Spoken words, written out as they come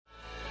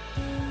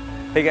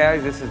Hey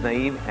guys, this is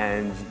Naeem,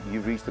 and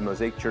you've reached the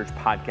Mosaic Church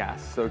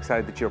podcast. So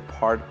excited that you're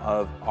part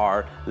of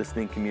our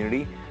listening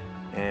community,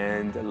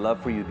 and I'd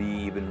love for you to be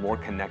even more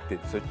connected.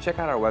 So check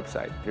out our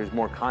website. There's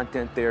more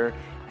content there,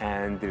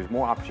 and there's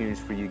more opportunities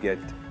for you to get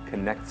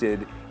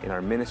connected in our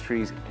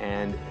ministries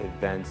and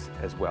events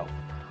as well.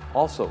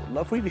 Also,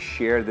 love for you to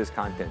share this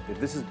content. If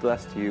this is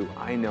blessed to you,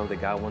 I know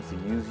that God wants to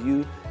use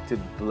you to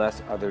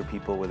bless other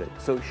people with it.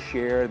 So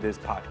share this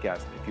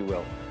podcast, if you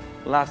will.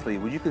 Lastly,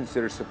 would you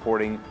consider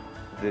supporting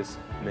this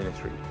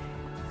ministry?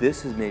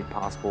 This is made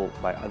possible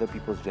by other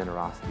people's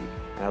generosity,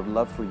 and I'd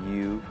love for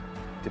you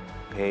to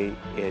pay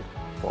it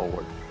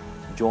forward.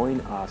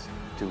 Join us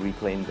to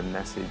reclaim the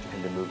message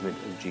and the movement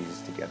of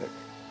Jesus together.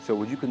 So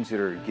would you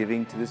consider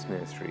giving to this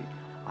ministry?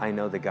 I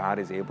know that God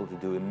is able to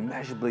do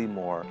immeasurably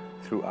more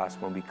through us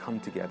when we come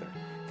together.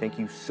 Thank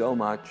you so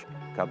much.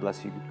 God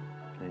bless you,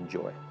 and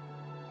enjoy.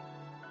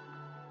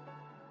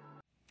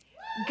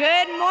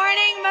 Good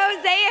morning,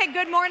 Mosaic.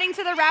 Good morning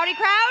to the rowdy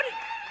crowd.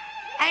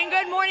 And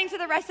good morning to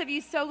the rest of you.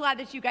 So glad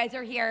that you guys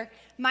are here.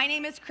 My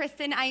name is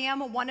Kristin. I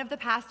am one of the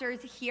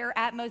pastors here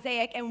at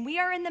Mosaic, and we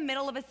are in the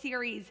middle of a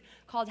series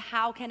called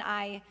How Can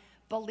I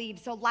Believe?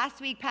 So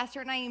last week,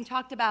 Pastor Naeem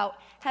talked about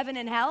heaven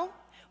and hell.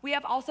 We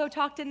have also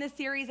talked in this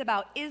series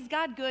about, is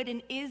God good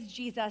and is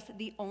Jesus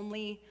the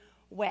only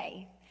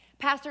way?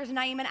 Pastors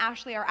Naeem and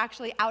Ashley are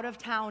actually out of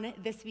town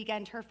this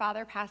weekend. Her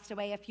father passed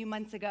away a few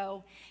months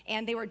ago,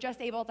 and they were just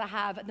able to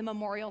have the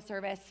memorial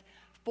service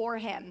for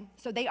him.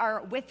 So they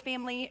are with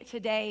family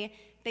today.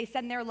 They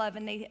send their love,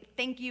 and they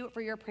thank you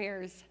for your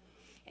prayers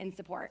and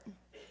support.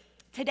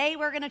 Today,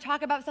 we're going to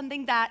talk about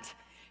something that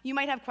you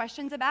might have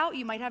questions about,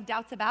 you might have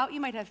doubts about, you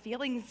might have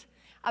feelings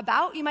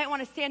about, you might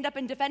want to stand up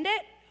and defend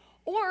it,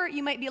 or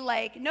you might be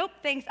like, nope,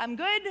 thanks, I'm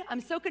good, I'm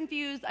so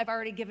confused, I've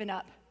already given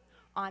up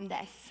on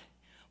this.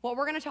 What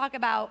we're going to talk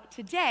about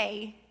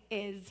today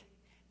is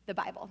the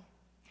Bible.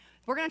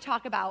 We're going to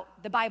talk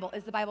about the Bible.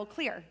 Is the Bible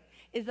clear?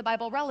 Is the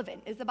Bible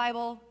relevant? Is the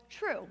Bible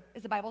true?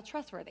 Is the Bible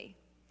trustworthy?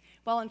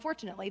 Well,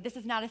 unfortunately, this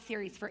is not a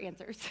series for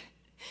answers.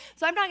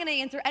 So I'm not going to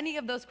answer any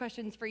of those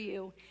questions for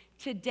you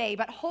today,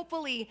 but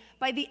hopefully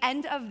by the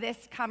end of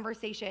this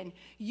conversation,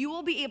 you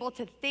will be able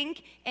to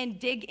think and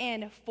dig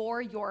in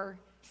for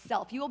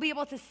yourself. You will be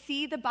able to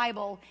see the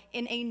Bible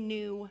in a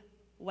new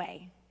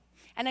way.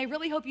 And I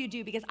really hope you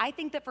do, because I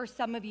think that for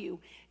some of you,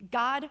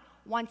 God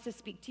wants to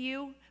speak to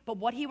you, but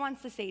what he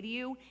wants to say to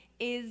you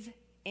is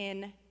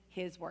in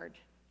his word.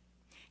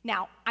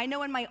 Now, I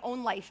know in my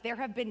own life, there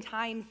have been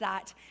times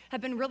that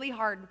have been really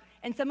hard.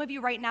 And some of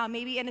you right now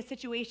may be in a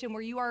situation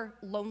where you are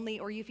lonely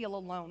or you feel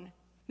alone.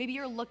 Maybe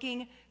you're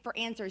looking for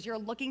answers. You're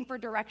looking for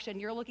direction.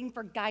 You're looking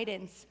for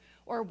guidance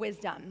or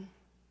wisdom.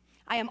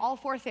 I am all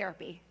for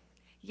therapy.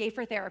 Yay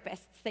for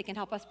therapists. They can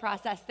help us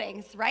process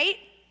things, right?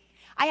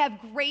 I have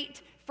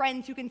great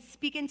friends who can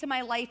speak into my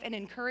life and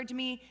encourage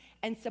me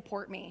and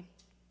support me.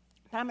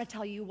 But I'm going to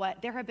tell you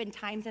what, there have been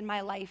times in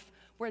my life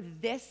where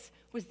this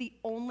was the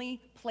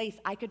only place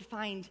I could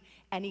find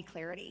any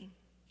clarity.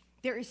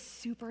 There is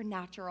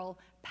supernatural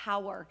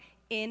power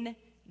in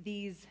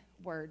these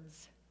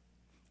words.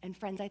 And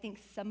friends, I think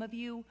some of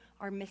you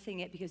are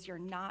missing it because you're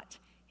not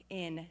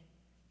in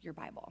your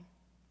Bible.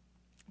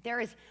 There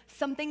is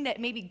something that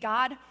maybe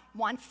God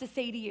wants to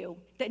say to you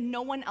that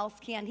no one else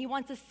can. He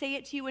wants to say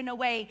it to you in a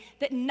way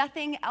that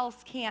nothing else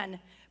can.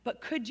 But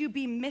could you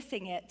be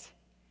missing it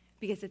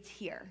because it's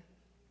here?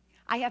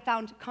 I have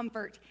found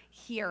comfort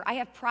here. I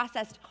have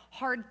processed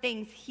hard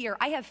things here.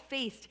 I have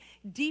faced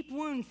deep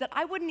wounds that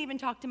I wouldn't even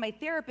talk to my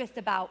therapist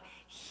about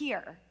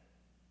here,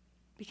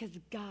 because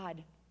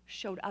God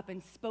showed up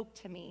and spoke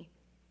to me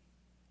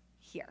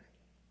here.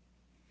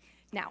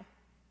 Now,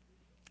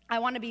 I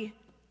want to be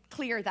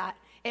clear that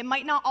it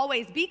might not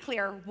always be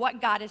clear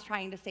what God is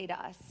trying to say to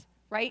us,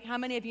 right? How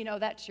many of you know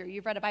that's true?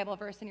 You've read a Bible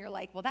verse and you're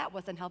like, well, that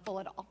wasn't helpful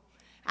at all.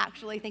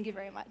 Actually, thank you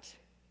very much.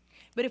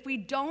 But if we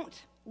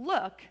don't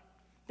look,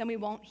 then we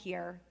won't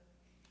hear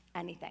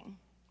anything.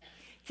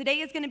 Today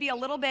is going to be a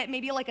little bit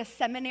maybe like a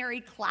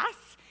seminary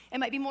class. It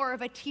might be more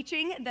of a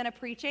teaching than a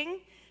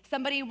preaching.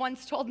 Somebody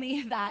once told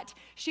me that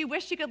she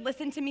wished she could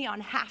listen to me on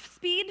half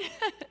speed.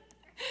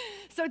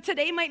 So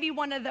today might be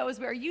one of those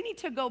where you need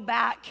to go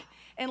back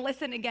and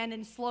listen again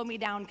and slow me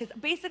down, because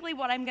basically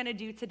what I'm going to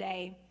do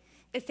today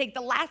is take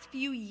the last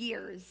few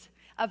years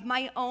of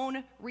my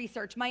own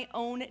research, my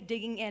own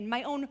digging in,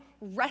 my own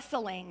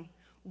wrestling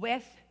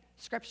with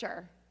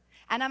Scripture.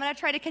 And I'm going to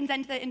try to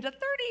condense it into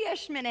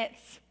 30-ish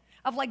minutes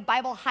of like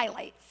Bible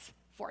highlights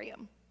for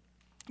you.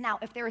 Now,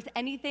 if there is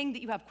anything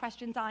that you have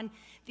questions on,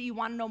 that you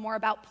want to know more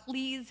about,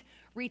 please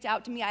reach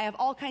out to me. I have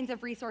all kinds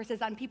of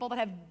resources on people that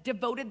have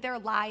devoted their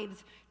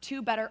lives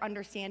to better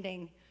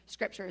understanding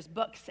scriptures,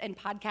 books, and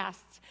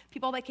podcasts,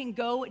 people that can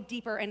go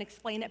deeper and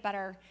explain it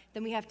better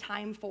than we have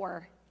time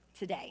for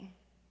today.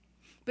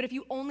 But if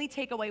you only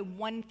take away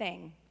one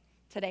thing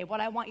today,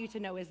 what I want you to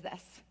know is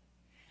this.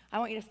 I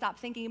want you to stop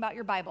thinking about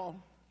your Bible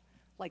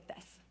like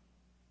this.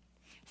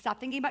 Stop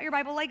thinking about your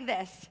Bible like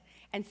this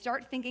and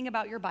start thinking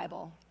about your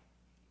Bible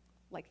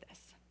like this.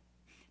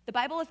 The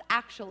Bible is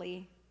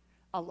actually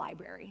a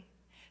library.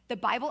 The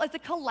Bible is a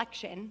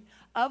collection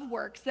of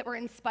works that were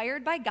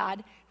inspired by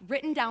God,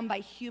 written down by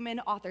human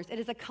authors. It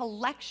is a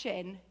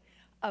collection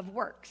of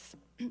works,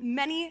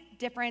 many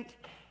different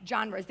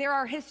genres. There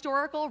are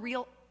historical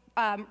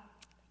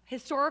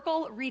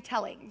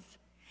retellings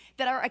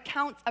that are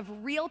accounts of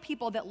real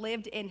people that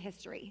lived in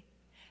history.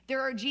 There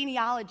are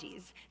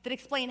genealogies that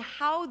explain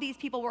how these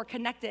people were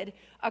connected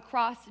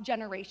across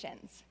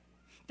generations.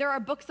 There are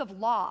books of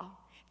law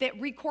that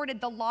recorded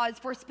the laws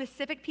for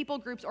specific people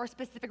groups or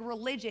specific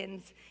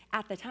religions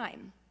at the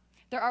time.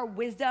 There are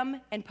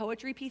wisdom and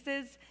poetry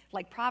pieces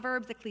like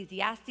Proverbs,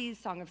 Ecclesiastes,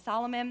 Song of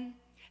Solomon.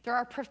 There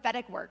are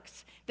prophetic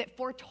works that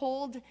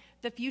foretold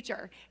the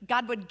future.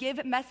 God would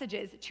give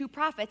messages to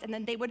prophets, and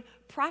then they would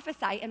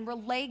prophesy and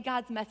relay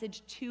God's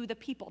message to the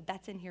people.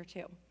 That's in here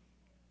too.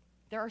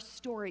 There are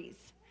stories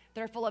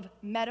that are full of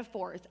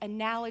metaphors,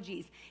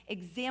 analogies,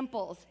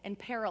 examples, and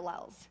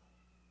parallels.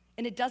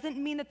 And it doesn't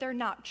mean that they're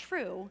not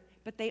true,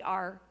 but they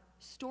are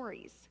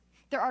stories.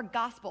 There are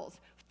gospels,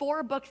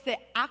 4 books that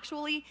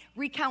actually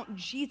recount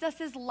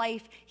Jesus'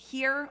 life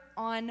here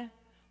on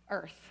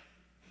earth.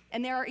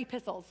 And there are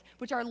epistles,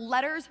 which are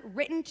letters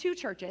written to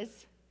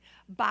churches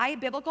by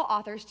biblical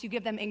authors to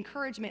give them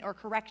encouragement or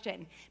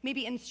correction,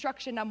 maybe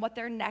instruction on what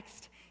their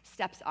next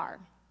steps are.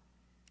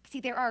 See,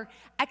 there are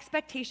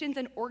expectations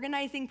and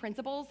organizing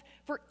principles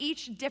for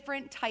each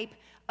different type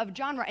of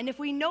genre. And if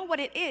we know what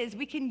it is,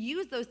 we can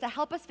use those to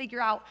help us figure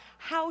out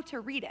how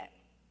to read it.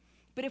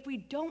 But if we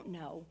don't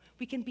know,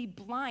 we can be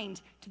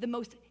blind to the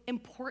most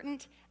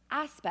important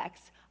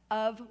aspects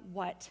of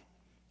what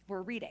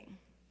we're reading.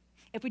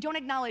 If we don't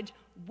acknowledge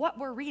what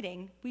we're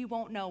reading, we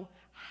won't know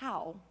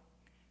how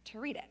to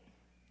read it.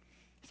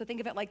 So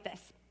think of it like this.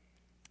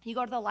 You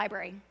go to the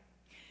library.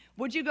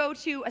 Would you go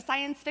to a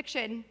science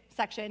fiction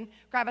section,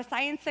 grab a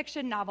science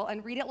fiction novel,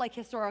 and read it like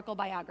historical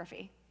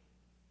biography?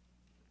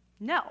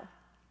 No,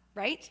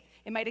 right?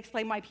 It might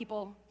explain why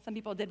some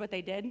people did what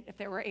they did if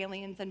there were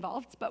aliens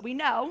involved, but we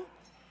know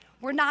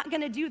we're not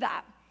going to do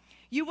that.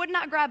 You would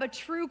not grab a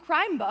true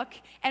crime book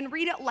and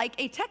read it like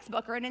a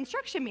textbook or an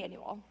instruction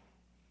manual.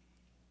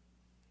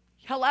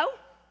 Hello?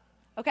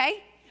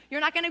 Okay?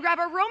 You're not going to grab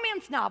a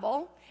romance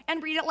novel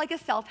and read it like a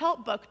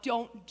self-help book.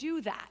 Don't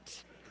do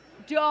that.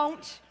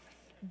 Don't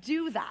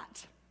do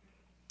that.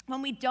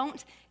 When we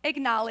don't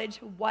acknowledge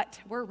what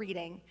we're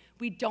reading,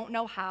 we don't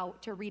know how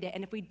to read it.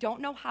 And if we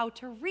don't know how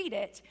to read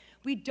it,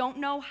 we don't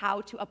know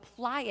how to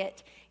apply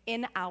it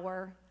in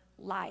our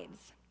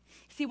lives.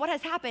 See, what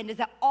has happened is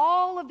that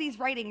all of these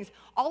writings,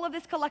 all of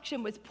this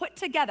collection was put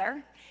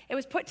together. It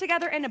was put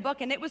together in a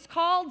book, and it was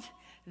called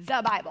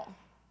the Bible.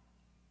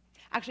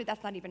 Actually,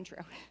 that's not even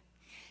true.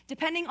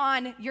 Depending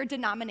on your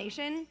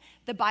denomination,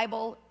 the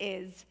Bible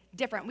is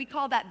different. We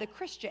call that the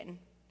Christian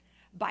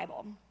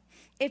Bible.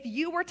 If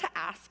you were to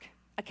ask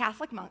a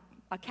Catholic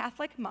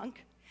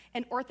monk,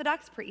 an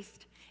Orthodox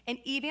priest, an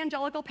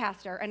evangelical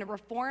pastor, and a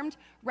Reformed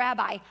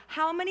rabbi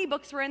how many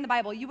books were in the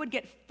Bible, you would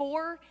get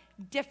 4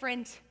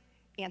 different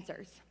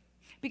answers.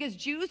 Because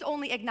Jews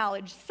only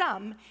acknowledge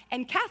some,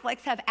 and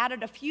Catholics have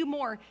added a few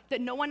more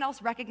that no one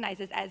else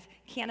recognizes as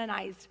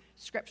canonized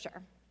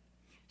scripture.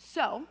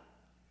 So,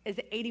 is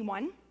it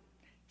 81,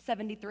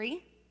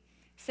 73,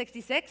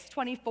 66,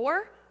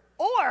 24,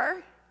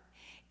 or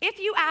if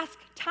you ask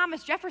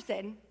Thomas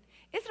Jefferson,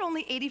 is it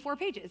only 84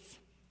 pages?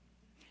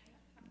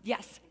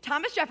 Yes,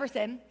 Thomas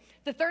Jefferson,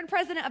 the 3rd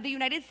president of the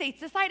United States,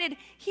 decided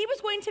he was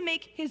going to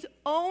make his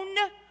own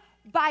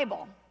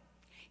Bible.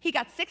 He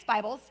got 6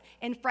 Bibles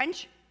in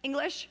French,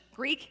 English,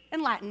 Greek,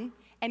 and Latin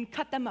and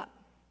cut them up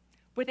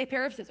with a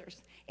pair of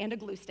scissors and a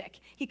glue stick.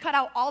 He cut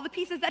out all the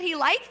pieces that he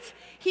liked,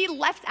 he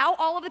left out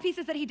all of the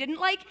pieces that he didn't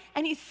like,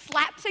 and he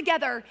slapped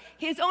together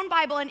his own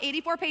Bible in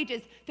 84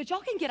 pages that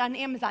y'all can get on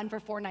Amazon for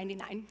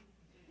 $4.99.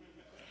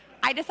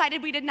 I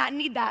decided we did not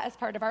need that as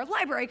part of our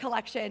library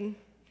collection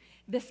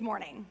this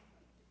morning.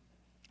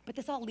 But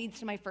this all leads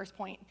to my first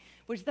point,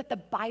 which is that the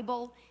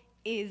Bible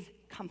is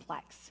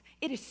complex.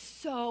 It is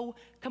so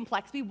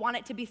complex. We want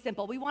it to be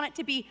simple. We want it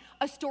to be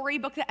a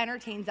storybook that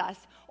entertains us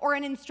or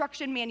an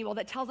instruction manual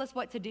that tells us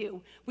what to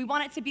do. We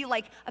want it to be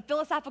like a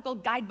philosophical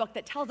guidebook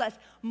that tells us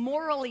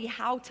morally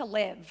how to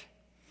live.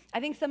 I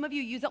think some of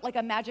you use it like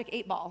a magic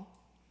 8-ball.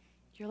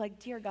 You're like,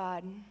 dear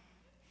God,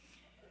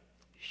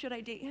 should I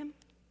date him?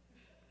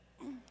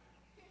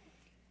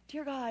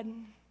 Dear God,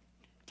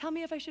 tell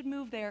me if I should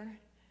move there.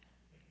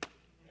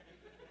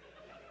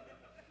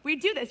 We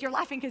do this. You're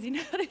laughing because you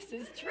know this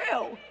is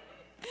true.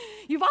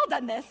 You've all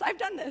done this. I've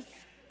done this.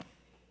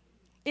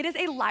 It is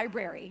a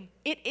library.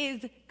 It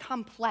is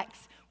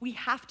complex. We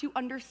have to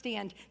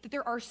understand that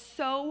there are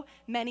so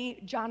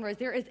many genres.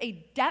 There is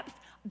a depth.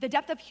 The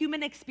depth of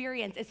human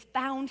experience is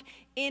found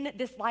in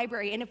this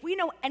library. And if we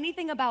know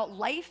anything about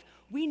life,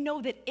 we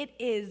know that it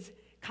is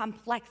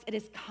complex. It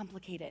is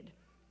complicated.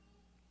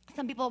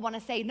 Some people want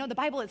to say, no, the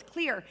Bible is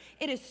clear.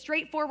 It is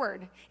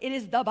straightforward. It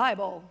is the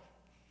Bible.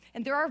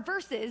 And there are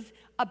verses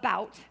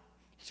about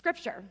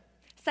Scripture.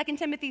 2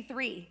 Timothy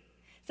 3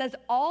 says,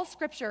 all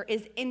Scripture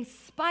is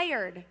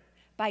inspired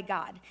by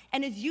God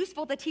and is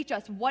useful to teach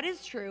us what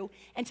is true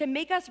and to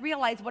make us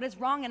realize what is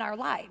wrong in our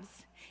lives.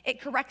 It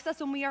corrects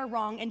us when we are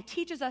wrong and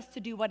teaches us to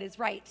do what is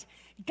right.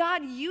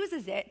 God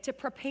uses it to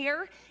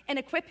prepare and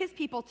equip his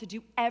people to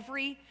do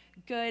every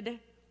good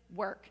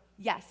work.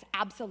 Yes,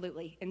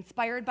 absolutely.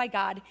 Inspired by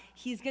God,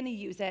 he's going to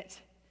use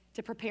it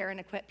to prepare and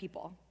equip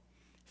people.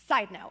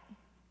 Side note,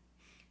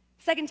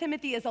 2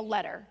 Timothy is a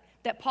letter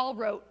that Paul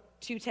wrote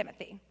to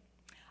Timothy.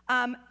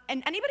 And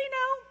anybody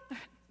know,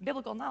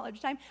 biblical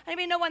knowledge time,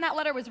 anybody know when that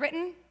letter was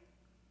written?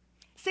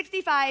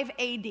 65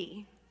 AD.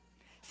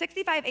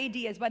 65 AD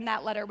is when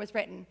that letter was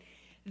written.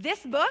 This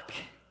book,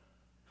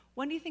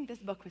 when do you think this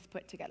book was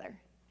put together?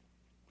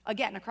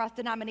 Again, across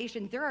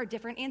denominations, there are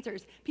different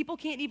answers. People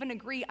can't even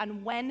agree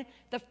on when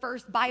the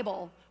first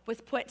Bible was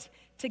put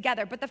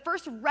together. But the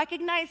first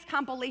recognized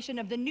compilation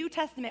of the New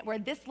Testament where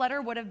this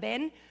letter would have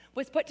been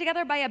was put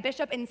together by a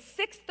bishop in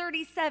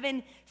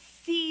 637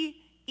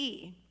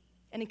 CE.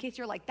 And in case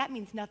you're like, that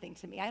means nothing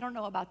to me. I don't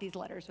know about these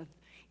letters with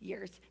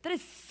years. That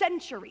is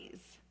centuries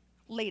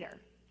later.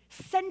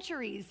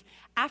 Centuries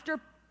after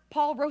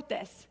Paul wrote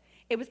this,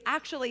 it was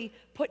actually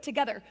put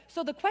together.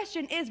 So the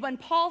question is, when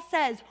Paul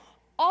says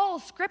all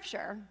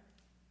scripture,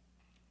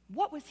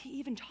 what was he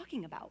even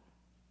talking about?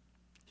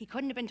 He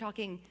couldn't have been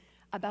talking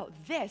about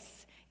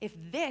this if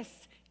this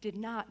did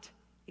not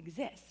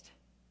exist.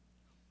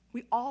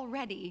 We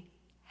already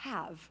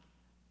have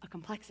a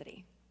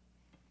complexity.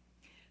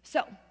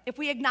 So if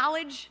we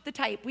acknowledge the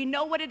type, we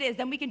know what it is,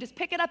 then we can just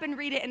pick it up and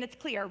read it and it's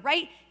clear,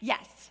 right?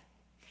 Yes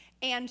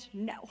and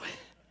no.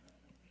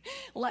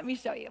 Let me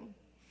show you.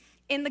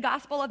 In the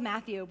Gospel of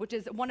Matthew, which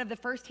is one of the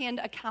firsthand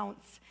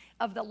accounts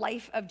of the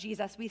life of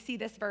Jesus, we see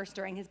this verse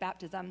during his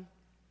baptism.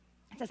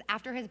 It says,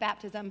 after his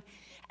baptism,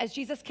 as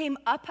Jesus came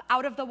up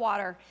out of the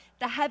water,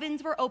 the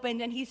heavens were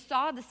opened and he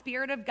saw the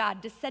Spirit of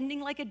God descending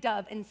like a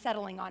dove and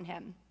settling on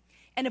him.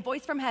 And a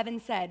voice from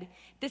heaven said,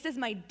 "This is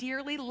my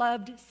dearly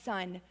loved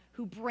Son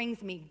who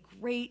brings me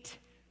great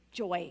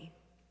joy."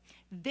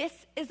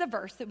 This is a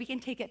verse that we can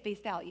take at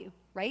face value,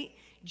 right?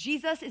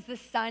 Jesus is the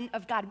Son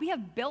of God. We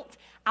have built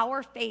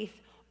our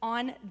faith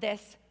on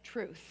this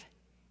truth.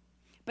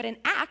 But in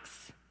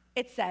Acts,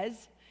 it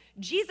says,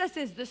 Jesus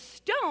is the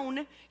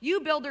stone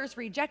you builders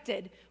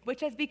rejected, which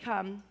has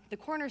become the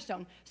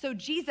cornerstone. So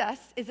Jesus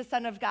is the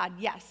Son of God,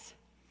 yes.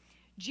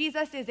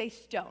 Jesus is a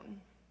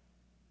stone.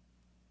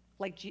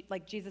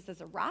 Like Jesus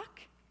is a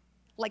rock?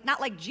 Like not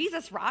like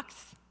Jesus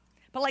rocks,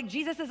 but like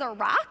Jesus is a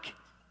rock?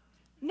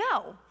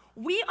 No.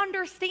 We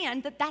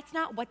understand that that's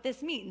not what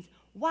this means.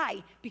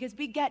 Why? Because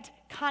we get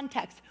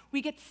context,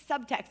 we get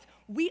subtext.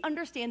 We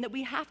understand that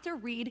we have to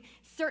read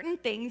certain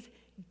things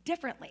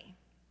differently.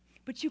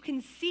 But you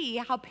can see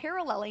how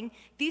paralleling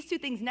these two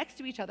things next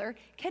to each other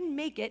can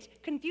make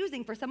it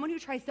confusing for someone who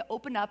tries to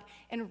open up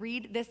and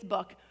read this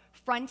book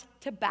front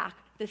to back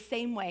the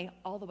same way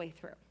all the way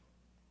through.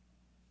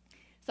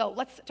 So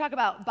let's talk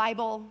about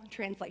Bible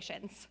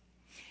translations.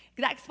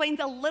 That explains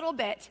a little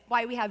bit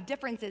why we have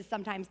differences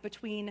sometimes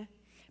between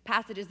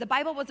passages. The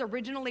Bible was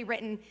originally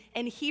written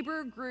in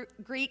Hebrew,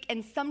 Greek,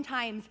 and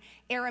sometimes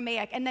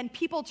Aramaic, and then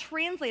people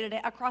translated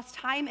it across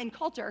time and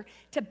culture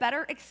to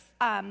better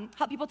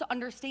help people to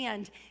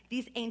understand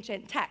these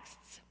ancient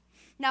texts.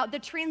 Now, the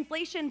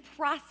translation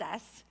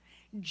process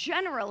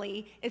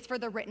generally is for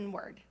the written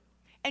word,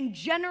 and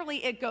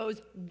generally it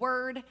goes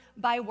word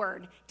by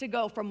word to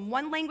go from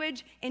one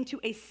language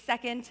into a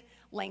second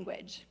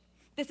language.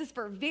 This is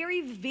for very,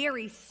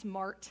 very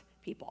smart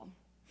people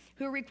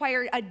who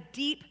require a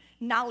deep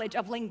knowledge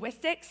of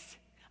linguistics,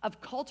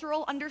 of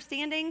cultural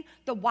understanding,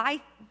 the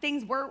why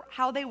things were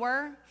how they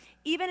were,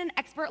 even an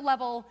expert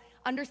level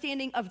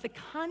understanding of the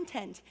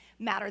content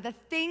matter, the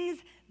things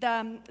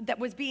that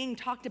was being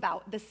talked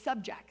about, the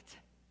subject.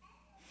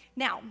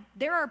 Now,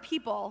 there are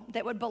people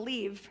that would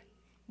believe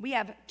we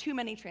have too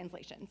many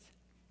translations.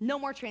 No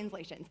more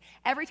translations.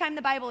 Every time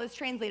the Bible is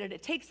translated,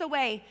 it takes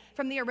away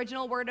from the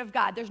original word of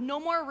God. There's no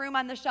more room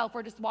on the shelf.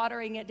 We're just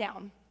watering it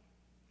down.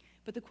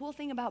 But the cool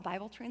thing about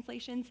Bible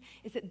translations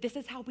is that this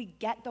is how we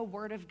get the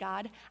word of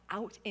God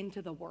out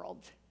into the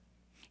world.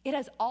 It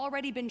has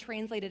already been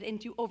translated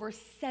into over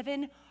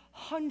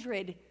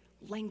 700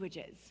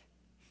 languages,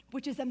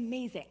 which is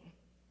amazing.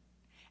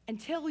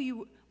 Until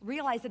you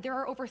realize that there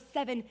are over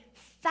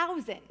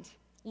 7,000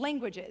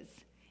 languages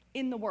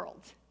in the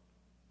world.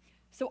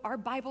 So our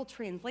Bible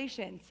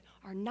translations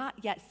are not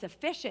yet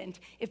sufficient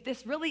if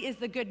this really is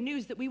the good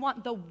news that we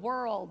want the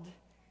world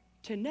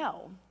to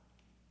know.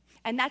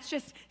 And that's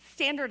just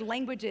standard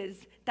languages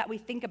that we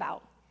think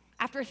about.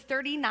 After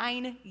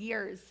 39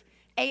 years,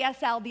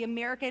 ASL, the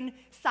American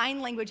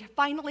Sign Language,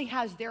 finally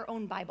has their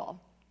own Bible.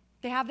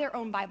 They have their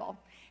own Bible.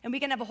 And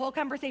we can have a whole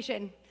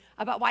conversation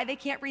about why they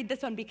can't read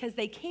this one, because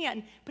they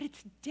can, but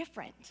it's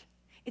different.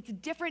 It's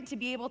different to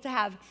be able to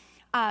have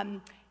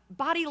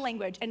body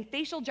language and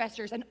facial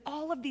gestures and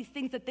all of these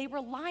things that they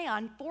rely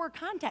on for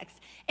context.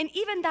 And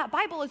even that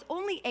Bible is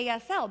only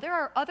ASL. There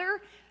are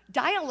other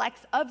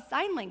dialects of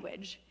sign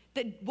language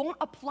that won't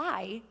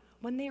apply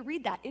when they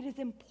read that. It is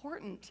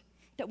important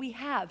that we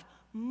have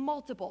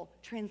multiple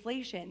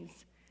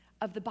translations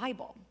of the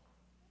Bible.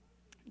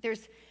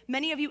 There's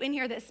many of you in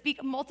here that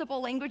speak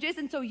multiple languages,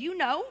 and so you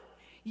know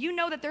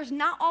that there's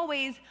not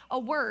always a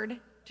word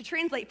to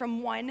translate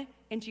from one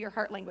into your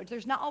heart language.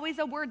 There's not always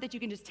a word that you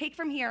can just take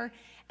from here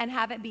and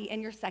have it be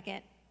in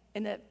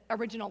the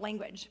original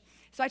language.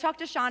 So I talked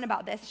to Sean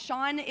about this.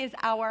 Sean is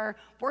our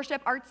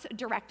worship arts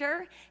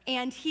director,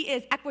 and he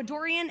is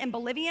Ecuadorian and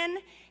Bolivian,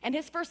 and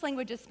his first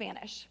language is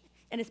Spanish.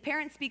 And his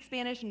parents speak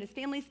Spanish, and his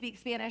family speaks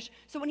Spanish.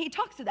 So when he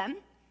talks to them,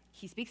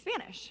 he speaks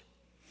Spanish.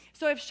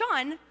 So if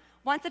Sean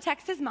wants to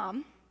text his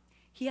mom,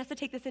 he has to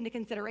take this into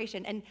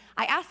consideration. And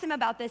I asked him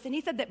about this, and he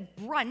said that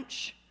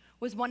brunch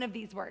was one of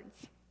these words.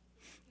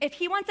 If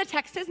he wants to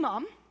text his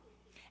mom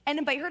and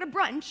invite her to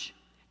brunch,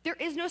 there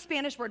is no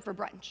Spanish word for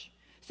brunch.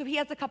 So he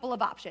has a couple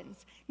of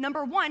options.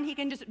 Number one, he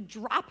can just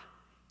drop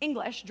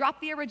English,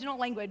 drop the original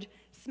language,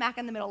 smack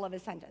in the middle of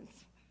his sentence.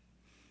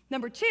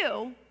 Number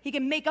two, he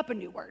can make up a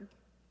new word.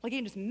 Like he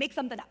can just make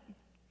something up.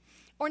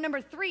 Or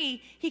number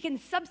three, he can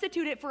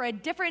substitute it for a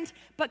different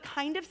but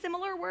kind of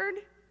similar word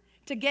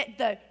to get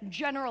the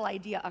general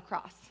idea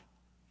across.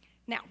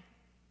 Now,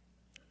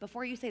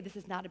 before you say this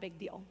is not a big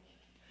deal,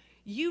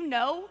 you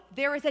know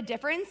there is a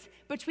difference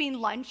between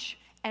lunch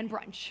and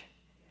brunch,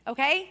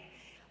 okay?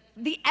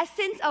 The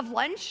essence of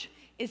lunch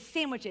is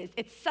sandwiches,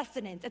 it's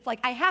sustenance. It's like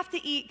I have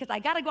to eat because I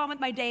gotta go on with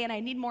my day and I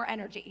need more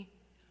energy.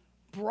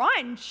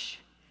 Brunch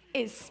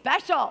is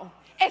special.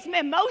 It's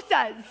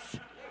mimosas.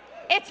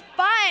 It's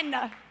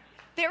fun.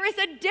 There is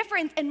a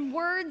difference, and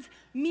words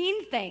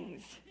mean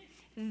things.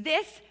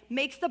 This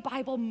makes the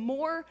Bible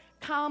more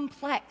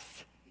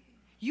complex.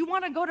 You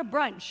want to go to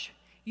brunch.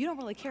 You don't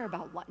really care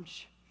about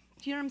lunch.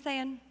 Do you know what I'm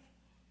saying?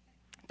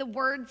 The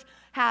words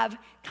have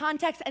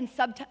context and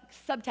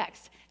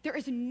subtext. There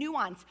is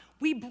nuance.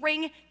 We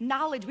bring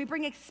knowledge, we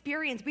bring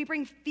experience, we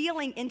bring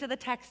feeling into the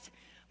text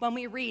when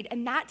we read.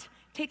 And that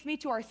takes me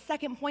to our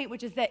second point,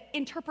 which is that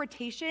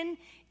interpretation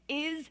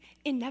is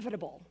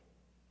inevitable.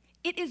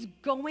 It is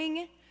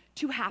going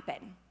to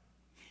happen.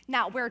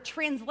 Now, where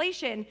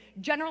translation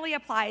generally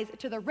applies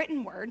to the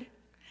written word,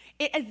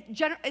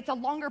 it's a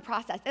longer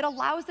process. It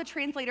allows the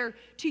translator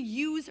to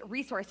use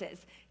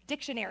resources,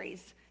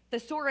 dictionaries,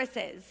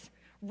 thesauruses,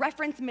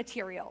 reference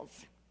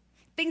materials,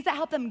 things that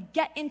help them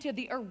get into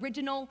the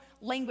original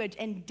language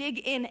and dig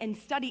in and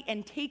study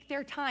and take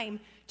their time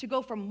to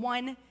go from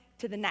one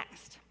to the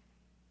next.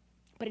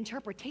 But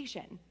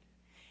interpretation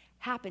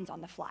happens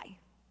on the fly.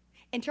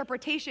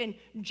 Interpretation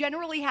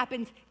generally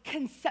happens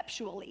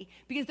conceptually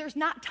because there's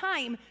not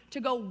time to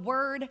go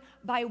word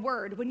by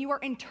word. When you are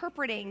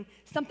interpreting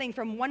something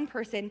from one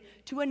person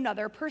to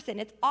another person,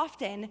 it's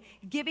often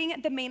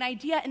giving the main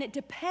idea, and it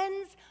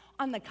depends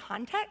on the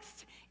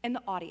context and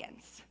the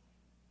audience.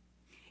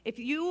 If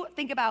you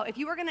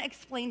were going to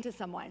explain to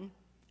someone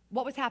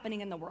what was happening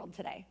in the world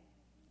today,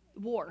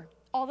 war,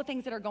 all the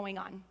things that are going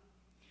on,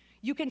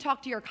 you can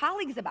talk to your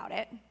colleagues about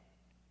it,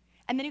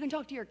 and then you can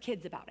talk to your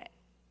kids about it.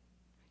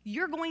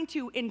 You're going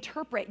to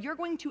interpret, you're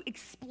going to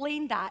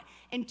explain that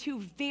in two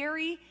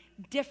very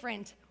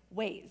different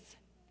ways.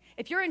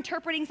 If you're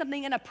interpreting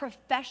something in a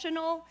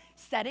professional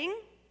setting,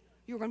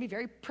 you're going to be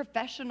very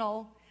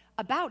professional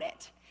about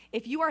it.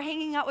 If you are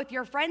hanging out with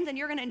your friends and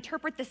you're going to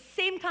interpret the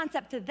same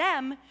concept to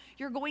them,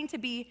 you're going to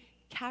be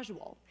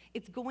casual.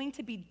 It's going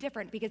to be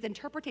different because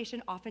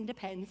interpretation often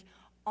depends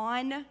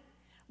on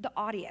the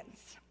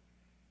audience.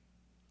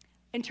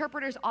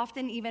 Interpreters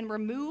often even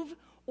remove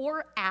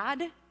or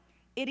add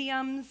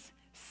idioms,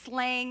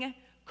 slang,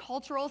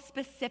 cultural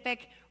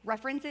specific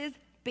references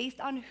based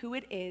on who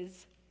it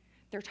is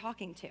they're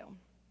talking to.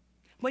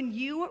 When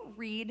you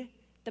read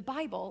the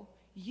Bible,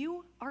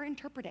 you are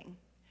interpreting.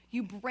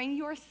 You bring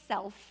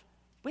yourself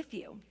with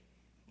you.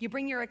 You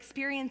bring your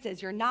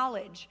experiences, your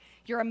knowledge,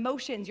 your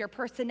emotions, your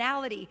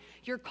personality,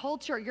 your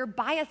culture, your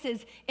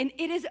biases, and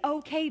it is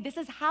okay. This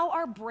is how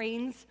our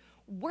brains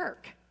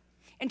work.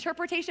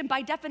 Interpretation,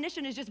 by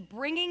definition, is just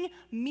bringing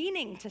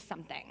meaning to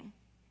something.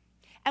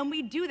 And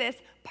we do this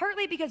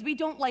partly because we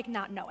don't like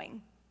not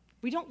knowing.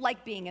 We don't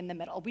like being in the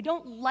middle. We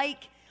don't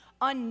like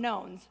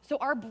unknowns. So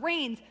our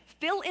brains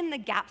fill in the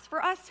gaps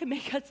for us to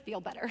make us feel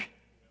better.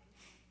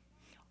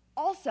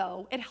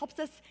 Also, it helps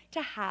us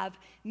to have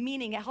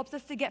meaning. It helps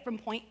us to get from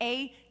point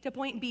A to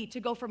point B, to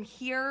go from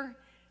here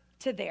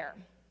to there.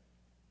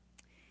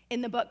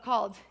 In the book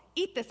called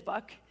Eat This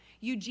Book,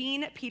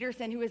 Eugene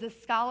Peterson, who is a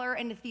scholar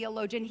and a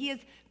theologian, he is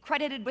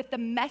credited with the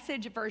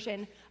Message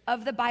version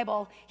of the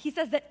Bible. He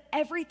says that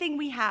everything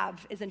we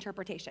have is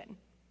interpretation.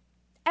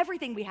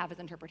 Everything we have is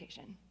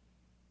interpretation.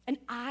 And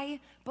I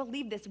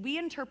believe this. We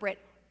interpret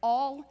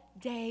all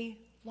day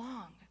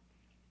long.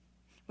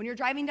 When you're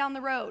driving down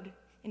the road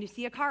and you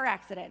see a car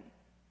accident,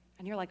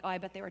 and you're like, oh, I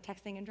bet they were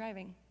texting and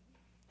driving.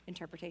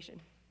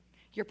 Interpretation.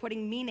 You're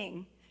putting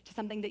meaning to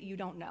something that you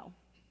don't know.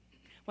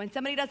 When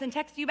somebody doesn't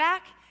text you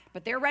back,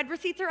 but their red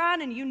receipts are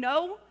on and you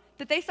know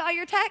that they saw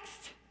your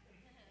text,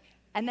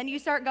 and then you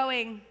start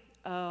going,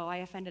 oh, I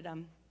offended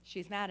them.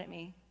 She's mad at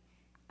me.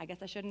 I guess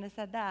I shouldn't have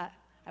said that.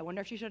 I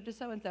wonder if she should have done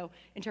so-and-so.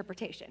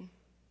 Interpretation.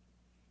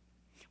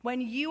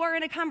 When you are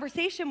in a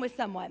conversation with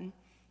someone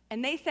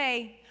and they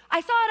say,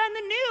 I saw it on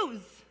the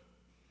news.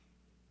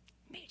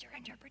 Major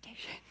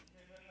interpretation.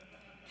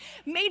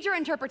 Major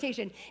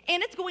interpretation.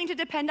 And it's going to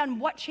depend on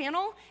what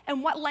channel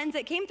and what lens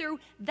it came through.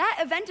 That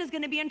event is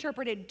going to be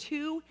interpreted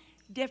 2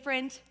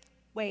 different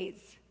ways.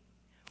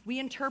 We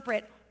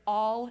interpret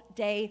all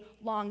day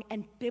long,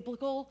 and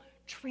biblical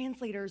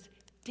translators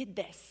did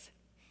this.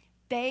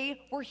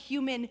 They were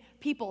human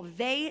people.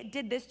 They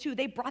did this too.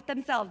 They brought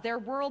themselves, their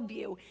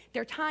worldview,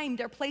 their time,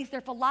 their place,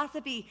 their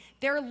philosophy,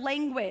 their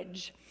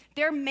language,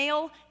 their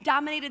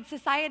male-dominated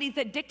societies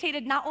that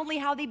dictated not only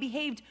how they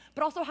behaved,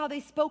 but also how they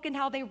spoke and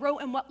how they wrote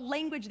and what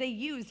language they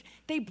used.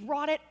 They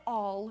brought it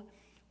all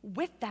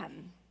with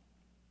them.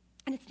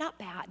 And it's not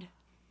bad.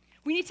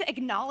 We need to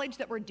acknowledge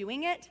that we're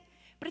doing it,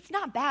 but it's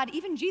not bad.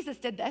 Even Jesus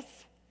did this.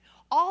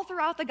 All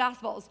throughout the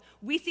Gospels,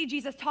 we see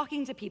Jesus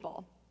talking to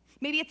people.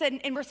 Maybe it's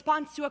in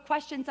response to a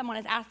question someone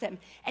has asked him,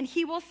 and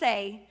he will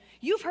say,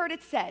 "You've heard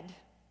it said,"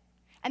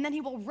 and then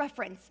he will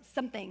reference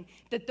something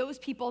that those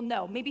people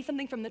know, maybe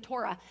something from the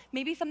Torah,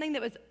 maybe something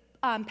that was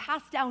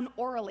passed down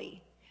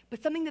orally,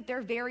 but something that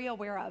they're very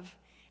aware of.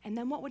 And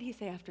then what would he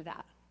say after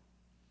that?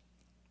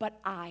 But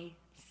I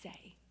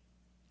say.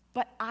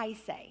 But I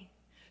say.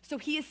 So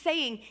he is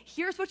saying,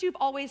 here's what you've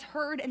always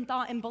heard and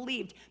thought and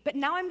believed, but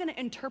now I'm going to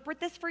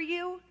interpret this for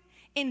you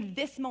in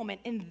this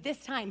moment, in this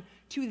time,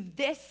 to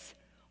this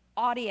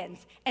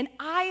audience. And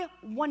I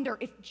wonder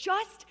if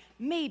just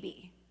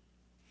maybe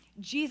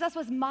Jesus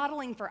was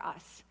modeling for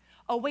us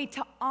a way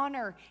to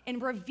honor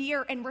and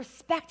revere and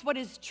respect what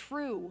is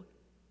true,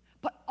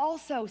 but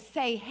also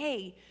say,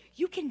 hey,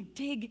 you can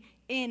dig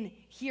in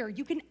here.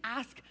 You can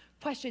ask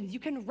questions, you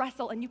can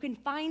wrestle, and you can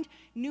find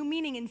new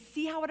meaning and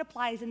see how it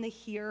applies in the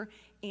here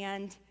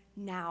and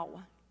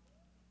now.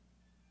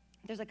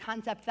 There's a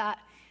concept that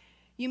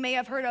you may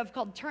have heard of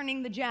called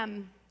turning the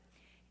gem.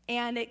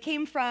 And it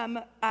came from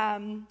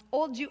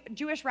old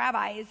Jewish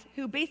rabbis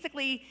who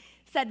basically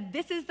said,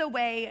 this is the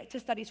way to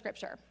study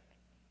Scripture.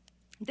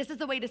 This is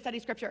the way to study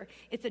Scripture.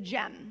 It's a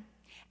gem.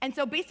 And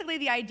so basically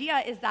the idea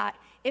is that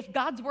if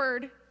God's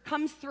word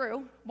comes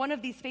through one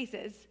of these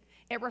faces,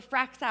 it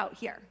refracts out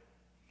here.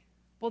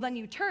 Well, then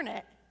you turn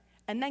it,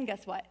 and then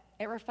guess what?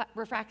 It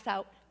refracts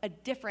out a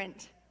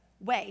different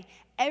way.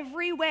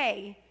 Every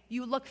way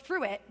you look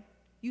through it,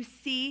 you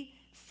see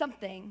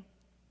something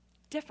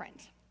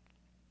different.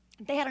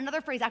 They had another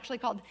phrase actually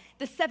called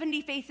the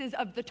 70 faces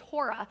of the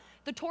Torah.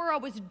 The Torah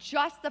was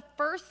just the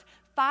first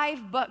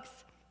 5 books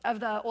of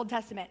the Old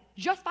Testament,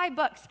 just 5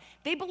 books.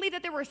 They believed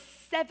that there were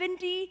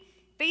 70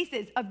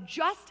 faces of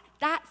just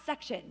that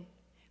section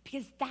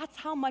because that's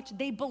how much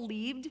they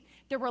believed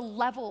there were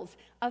levels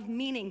of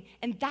meaning,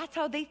 and that's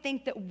how they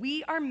think that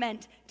we are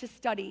meant to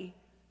study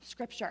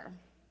Scripture.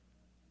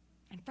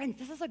 And friends,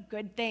 this is a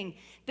good thing.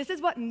 This is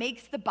what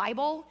makes the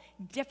Bible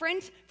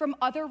different from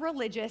other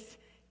religious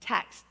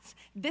texts.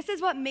 This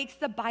is what makes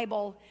the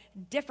Bible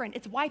different.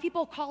 It's why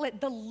people call it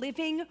the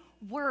living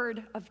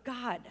Word of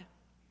God.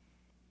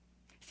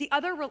 See,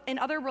 in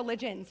other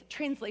religions,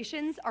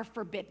 translations are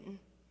forbidden.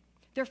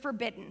 They're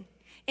forbidden.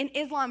 In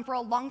Islam, for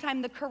a long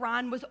time, the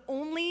Quran was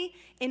only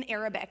in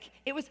Arabic.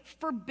 It was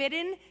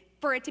forbidden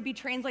for it to be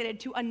translated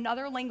to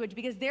another language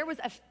because there was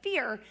a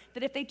fear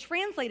that if they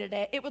translated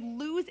it, it would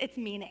lose its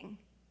meaning.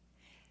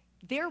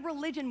 Their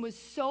religion was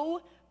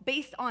so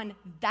based on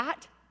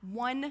that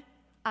one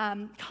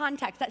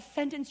context, that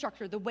sentence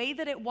structure, the way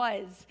that it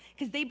was,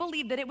 because they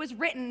believed that it was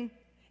written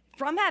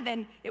from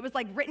heaven. It was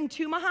like written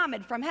to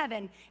Muhammad from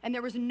heaven, and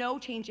there was no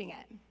changing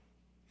it.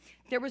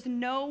 There was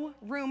no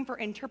room for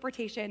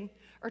interpretation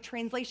or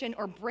translation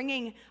or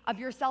bringing of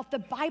yourself. The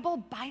Bible,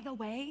 by the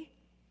way,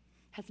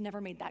 has never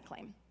made that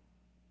claim.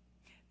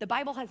 The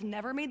Bible has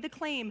never made the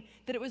claim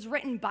that it was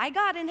written by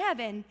God in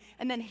heaven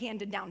and then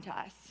handed down to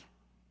us.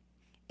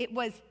 It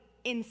was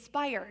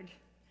inspired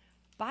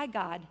by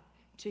God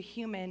to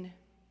human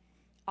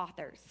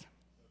authors.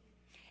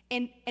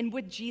 And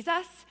with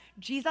Jesus,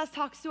 Jesus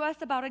talks to us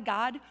about a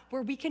God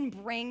where we can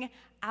bring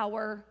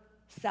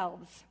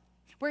ourselves,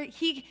 where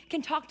he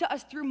can talk to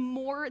us through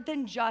more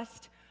than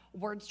just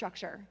word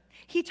structure.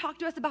 He talked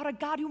to us about a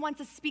God who wants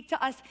to speak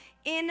to us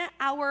in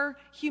our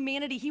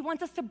humanity. He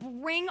wants us to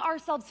bring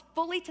ourselves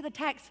fully to the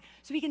text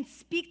so he can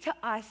speak to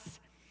us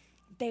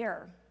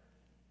there.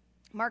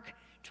 Mark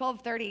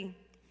 12:30,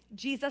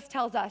 Jesus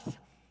tells us,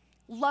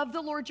 love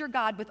the Lord your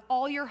God with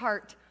all your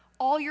heart,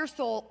 all your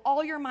soul,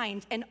 all your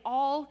mind, and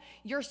all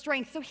your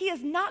strength. So he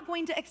is not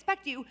going to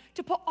expect you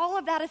to put all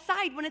of that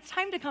aside when it's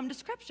time to come to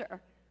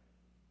Scripture.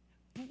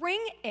 Bring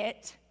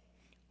it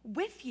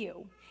with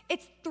you.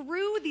 It's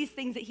through these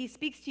things that he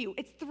speaks to you.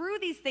 It's through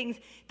these things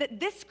that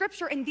this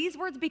Scripture and these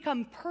words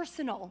become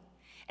personal.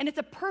 And it's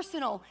a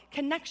personal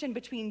connection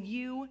between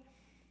you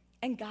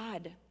and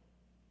God.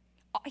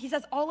 He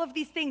says all of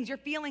these things, your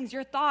feelings,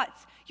 your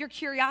thoughts, your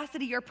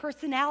curiosity, your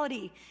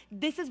personality,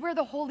 this is where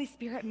the Holy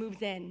Spirit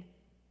moves in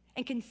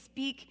and can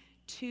speak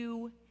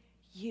to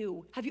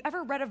you. Have you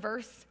ever read a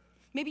verse?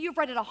 Maybe you've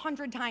read it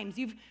 100 times.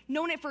 You've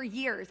known it for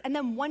years. And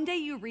then one day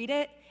you read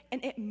it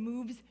and it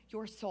moves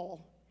your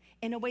soul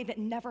in a way that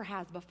never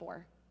has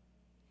before.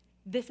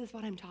 This is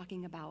what I'm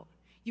talking about.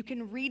 You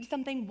can read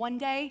something one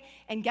day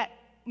and get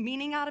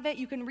meaning out of it.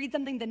 You can read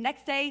something the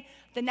next day,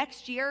 the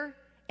next year,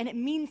 and it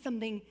means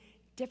something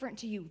different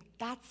to you.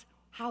 That's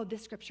how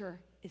this scripture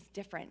is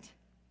different.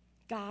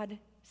 God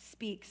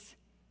speaks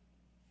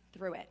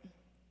through it.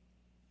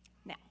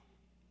 Now,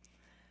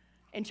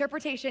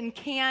 interpretation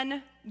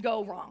can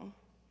go wrong.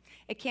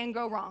 It can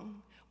go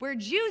wrong. Where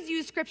Jews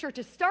use scripture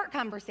to start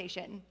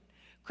conversation,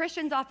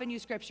 Christians often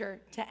use scripture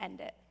to end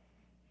it.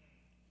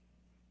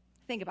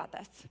 Think about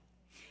this.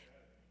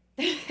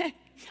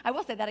 I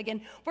will say that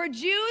again. Where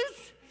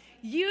Jews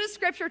use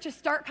scripture to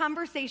start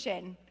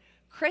conversation,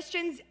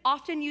 Christians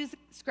often use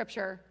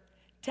scripture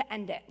to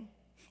end it.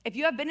 If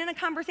you have been in a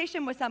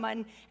conversation with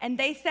someone and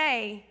they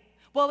say,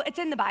 well, it's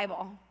in the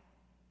Bible,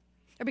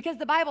 or because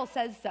the Bible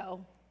says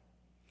so,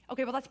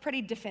 okay, well, that's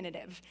pretty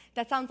definitive.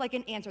 That sounds like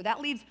an answer.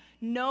 That leaves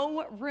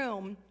no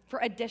room for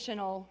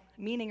additional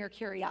meaning or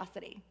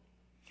curiosity.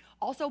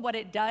 Also, what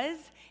it does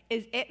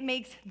is it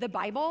makes the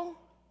Bible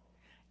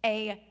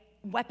a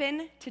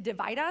weapon to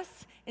divide us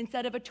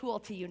instead of a tool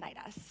to unite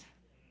us.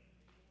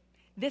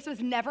 This was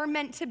never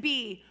meant to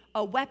be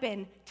a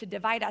weapon to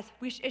divide us.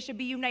 It should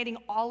be uniting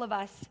all of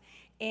us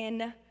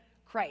in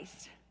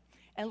Christ.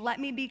 And let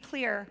me be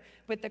clear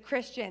with the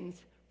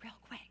Christians real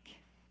quick.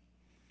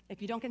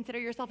 If you don't consider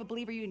yourself a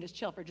believer, you can just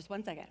chill for just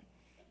 1 second.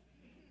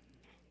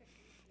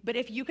 But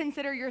if you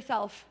consider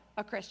yourself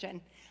a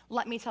Christian,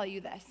 let me tell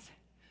you this.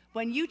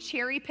 When you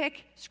cherry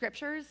pick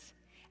scriptures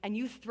and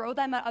you throw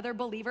them at other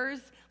believers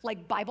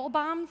like Bible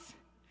bombs,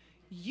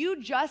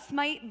 you just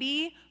might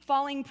be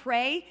falling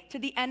prey to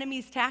the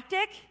enemy's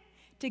tactic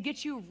to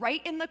get you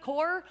right in the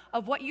core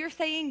of what you're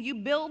saying you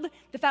build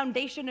the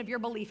foundation of your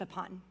belief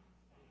upon.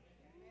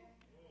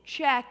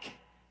 Check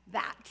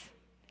that,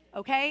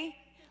 okay?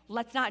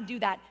 Let's not do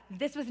that.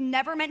 This was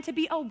never meant to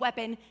be a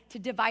weapon to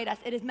divide us.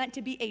 It is meant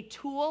to be a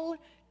tool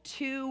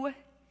to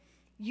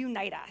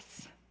unite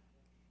us.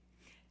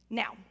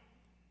 Now,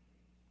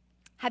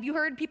 have you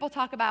heard people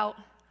talk about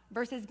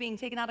verses being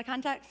taken out of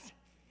context?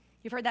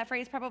 You've heard that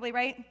phrase probably,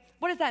 right?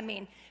 What does that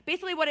mean?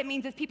 Basically what it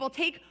means is people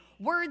take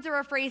words or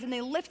a phrase and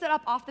they lift it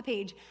up off the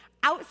page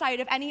outside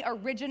of any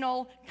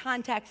original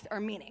context or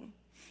meaning.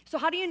 So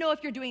how do you know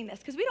if you're doing this?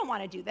 Because we don't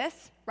want to do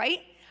this, right?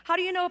 How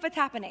do you know if it's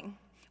happening?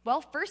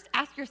 Well, first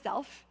ask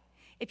yourself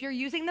if you're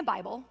using the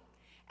Bible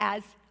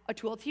as a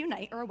tool to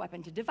unite or a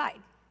weapon to divide.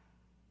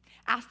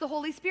 Ask the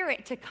Holy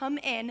Spirit to come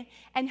in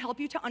and help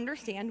you to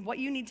understand what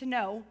you need to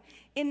know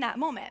in that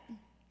moment.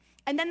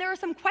 And then there are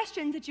some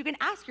questions that you can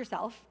ask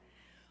yourself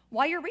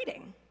while you're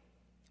reading.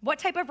 What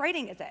type of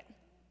writing is it?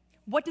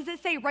 What does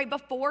it say right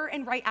before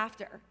and right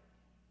after?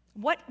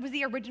 What was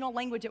the original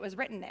language it was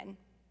written in?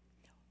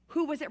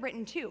 Who was it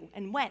written to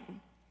and when?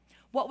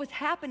 What was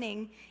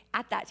happening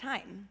at that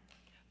time?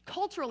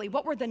 Culturally,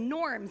 what were the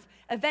norms,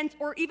 events,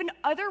 or even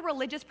other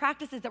religious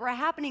practices that were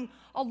happening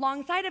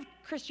alongside of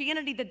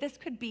Christianity that this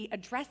could be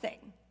addressing?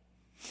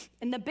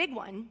 And the big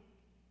one,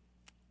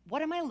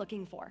 what am I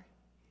looking for?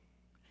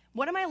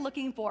 What am I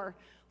looking for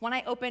when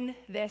I open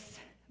this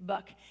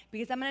book?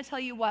 Because I'm going to tell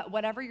you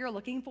whatever you're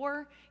looking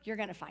for, you're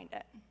going to find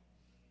it.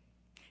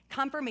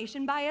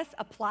 Confirmation bias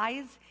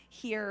applies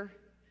here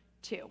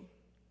too.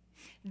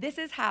 This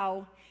is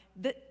how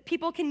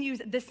people can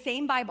use the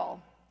same Bible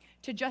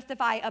to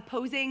justify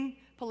opposing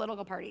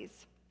political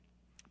parties.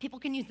 People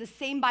can use the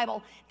same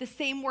Bible, the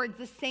same words,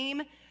 the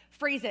same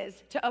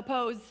phrases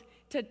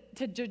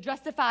to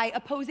justify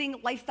opposing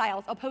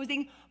lifestyles,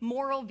 opposing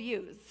moral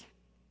views.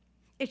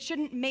 It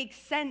shouldn't make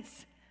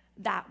sense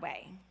that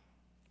way,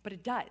 but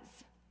it does.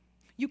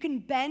 You can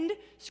bend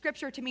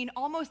scripture to mean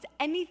almost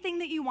anything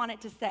that you want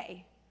it to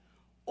say,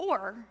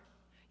 or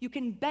you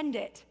can bend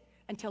it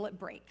until it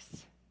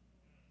breaks.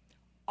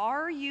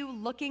 Are you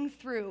looking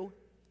through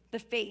the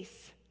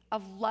face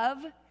of love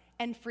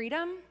and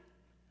freedom,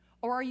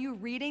 or are you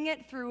reading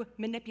it through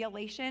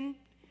manipulation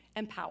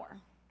and power?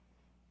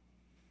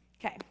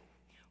 Okay,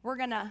 I'm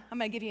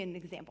gonna give you an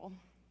example.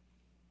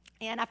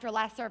 And after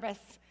last service,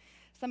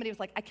 somebody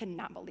was like, I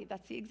cannot believe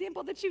that's the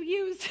example that you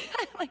used.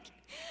 Like,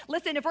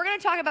 listen, if we're gonna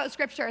talk about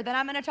scripture, then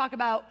I'm gonna talk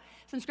about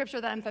some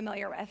scripture that I'm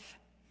familiar with.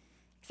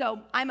 So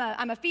I'm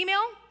a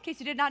female, in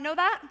case you did not know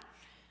that.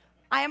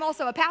 I am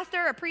also a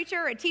pastor, a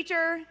preacher, a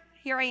teacher.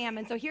 Here I am.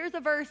 And so here's a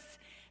verse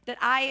that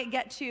I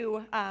get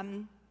to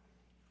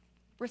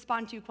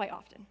respond to quite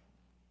often.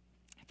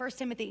 1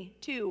 Timothy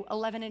 2,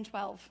 11 and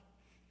 12.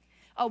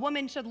 A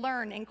woman should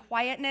learn in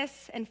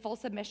quietness and full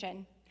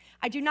submission.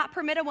 I do not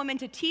permit a woman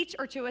to teach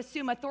or to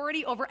assume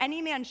authority over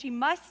any man. She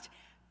must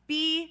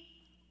be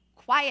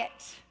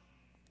quiet.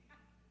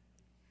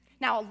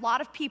 Now, a lot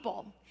of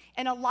people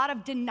and a lot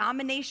of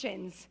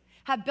denominations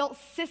have built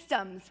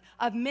systems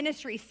of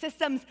ministry,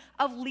 systems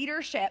of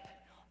leadership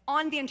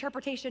on the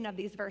interpretation of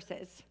these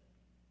verses.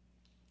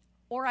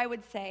 Or I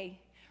would say,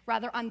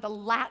 rather on the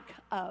lack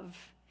of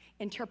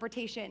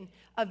interpretation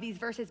of these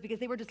verses, because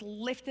they were just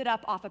lifted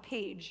up off a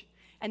page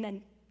and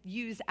then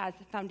used as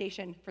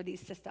foundation for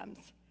these systems.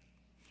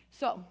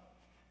 So,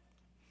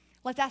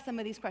 let's ask some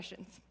of these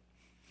questions.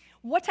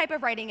 What type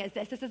of writing is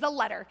this? This is a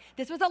letter.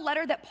 This was a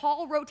letter that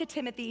Paul wrote to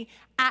Timothy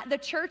at the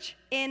church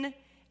in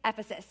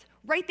Ephesus.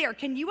 Right there,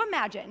 can you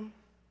imagine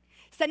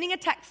sending a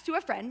text to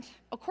a friend,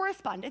 a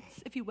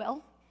correspondence, if you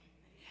will,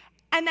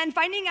 and then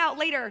finding out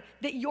later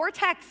that your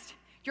text,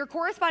 your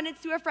correspondence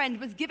to a friend,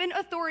 was given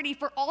authority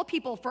for all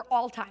people for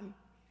all time?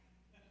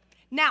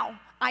 Now,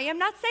 I am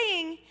not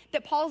saying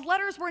that Paul's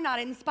letters were not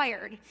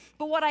inspired,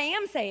 but what I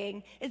am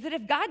saying is that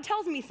if God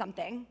tells me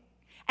something,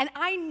 and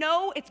I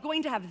know it's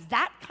going to have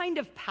that kind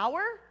of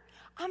power,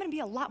 I'm gonna be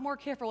a lot more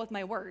careful with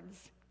my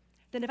words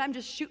than if I'm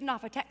just shooting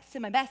off a text to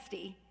my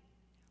bestie,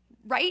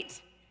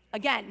 right?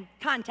 Again,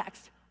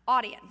 context,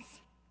 audience.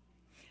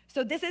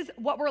 So this is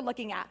what we're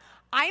looking at.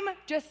 I'm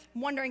just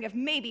wondering if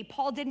maybe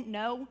Paul didn't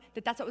know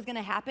that that's what was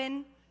gonna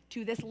happen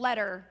to this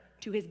letter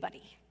to his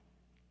buddy.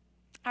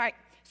 All right,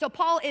 so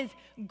Paul is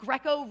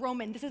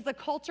Greco-Roman. This is the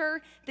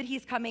culture that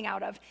he's coming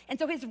out of. And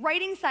so his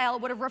writing style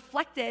would have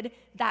reflected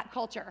that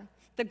culture.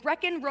 The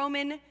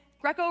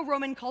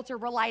Greco-Roman culture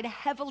relied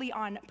heavily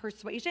on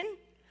persuasion,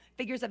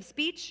 figures of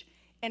speech,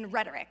 and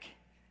rhetoric.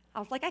 I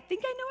was like, I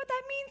think I know what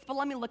that means, but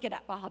let me look it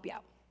up. I'll help you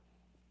out.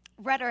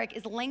 Rhetoric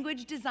is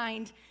language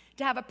designed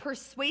to have a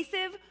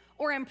persuasive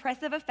or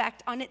impressive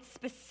effect on its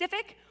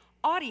specific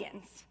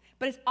audience,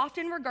 but is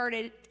often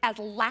regarded as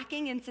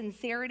lacking in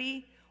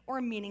sincerity or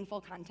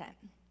meaningful content.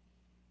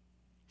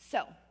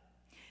 So,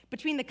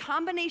 between the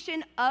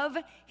combination of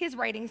his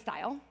writing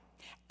style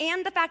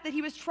and the fact that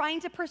he was trying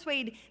to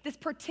persuade this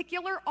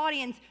particular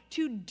audience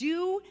to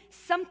do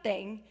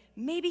something,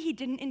 maybe he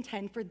didn't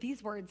intend for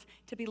these words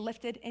to be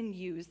lifted and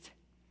used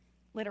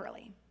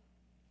literally.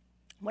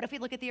 What if we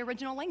look at the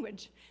original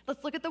language?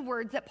 Let's look at the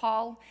words that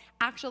Paul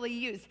actually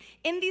used.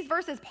 In these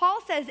verses, Paul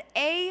says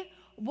a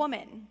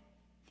woman,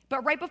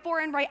 but right before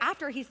and right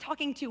after, he's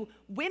talking to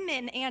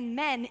women and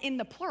men in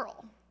the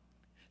plural.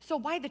 So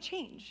why the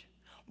change?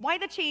 Why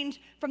the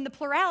change from the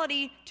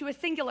plurality to a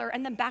singular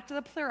and then back to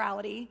the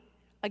plurality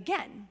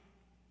again?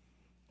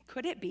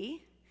 Could it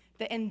be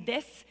that in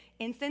this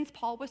instance,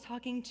 Paul was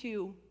talking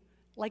to,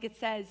 like it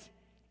says,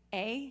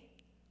 a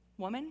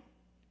woman?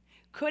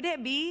 Could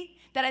it be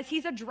that as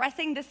he's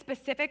addressing this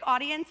specific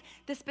audience,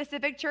 this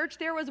specific church,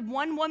 there was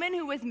one woman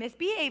who was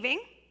misbehaving?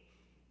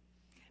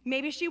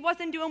 Maybe she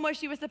wasn't doing what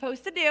she was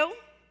supposed to do,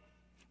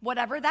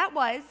 whatever that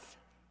was,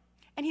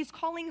 and he's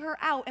calling her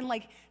out in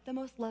like the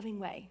most loving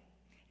way.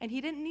 And he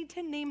didn't need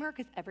to name her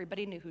because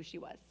everybody knew who she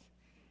was.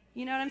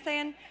 You know what I'm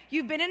saying?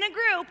 You've been in a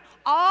group,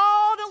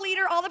 all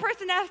the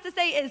person has to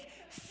say is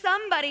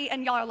somebody,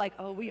 and y'all are like,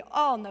 oh, we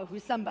all know who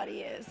somebody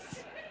is.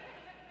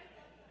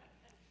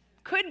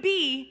 Could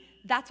be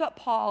that's what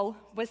Paul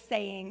was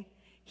saying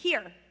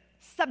here,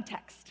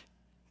 subtext,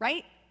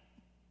 right?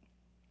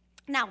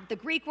 Now, the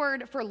Greek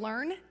word for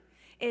learn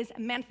is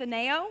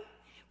mantheneo,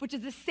 which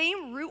is the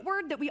same root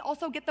word that we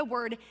also get the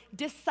word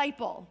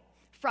disciple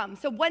from.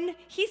 So when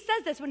he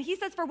says this, when he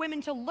says for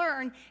women to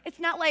learn, it's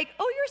not like,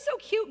 oh, you're so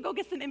cute, go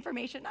get some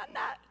information on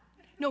that.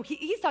 No,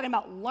 he's talking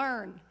about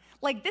learn.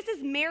 Like this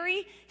is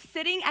Mary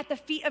sitting at the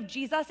feet of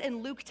Jesus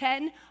in Luke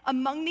 10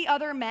 among the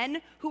other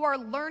men who are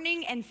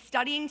learning and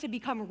studying to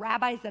become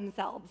rabbis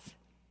themselves.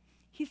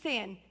 He's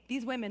saying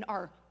these women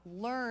are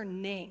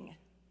learning.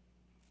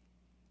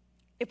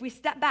 If we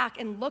step back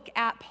and look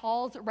at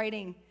Paul's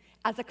writing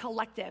as a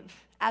collective,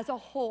 as a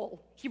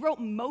whole, he wrote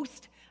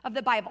most of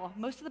the Bible.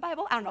 Most of the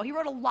Bible? I don't know. He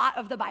wrote a lot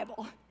of the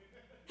Bible.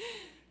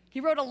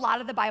 He wrote a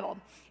lot of the Bible.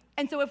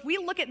 And so if we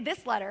look at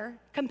this letter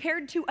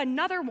compared to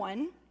another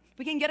one,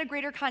 we can get a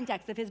greater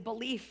context of his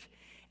belief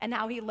and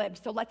how he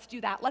lived. So let's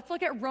do that. Let's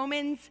look at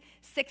Romans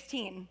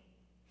 16.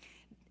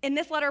 In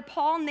this letter,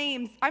 Paul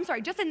names,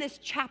 just in this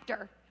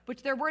chapter,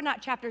 which there were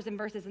not chapters and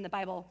verses in the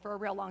Bible for a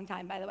real long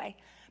time, by the way.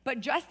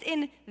 But just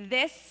in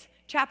this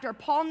chapter,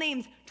 Paul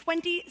names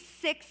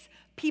 26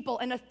 people,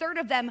 and a third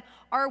of them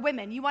are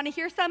women. You want to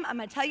hear some? I'm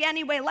going to tell you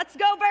anyway. Let's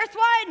go, verse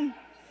 1.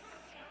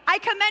 I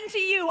commend to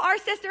you our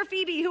sister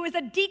Phoebe, who is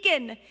a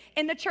deacon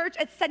in the church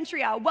at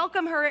Centria.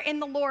 Welcome her in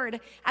the Lord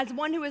as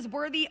one who is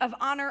worthy of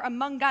honor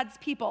among God's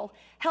people.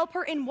 Help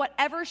her in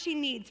whatever she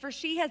needs, for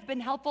she has been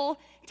helpful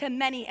to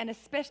many, and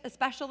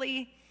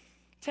especially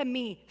to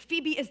me.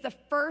 Phoebe is the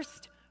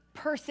first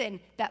person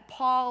that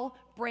Paul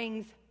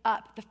brings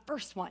up, the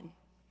first one,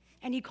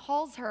 and he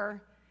calls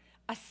her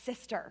a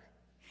sister.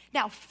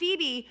 Now,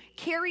 Phoebe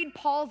carried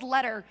Paul's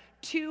letter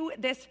to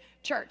this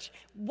church.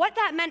 What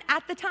that meant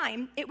at the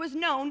time, it was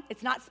known,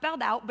 it's not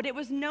spelled out, but it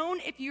was known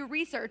if you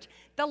research,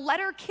 the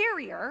letter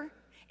carrier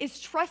is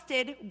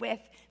trusted with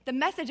the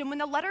message. And when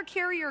the letter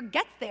carrier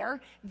gets there,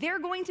 they're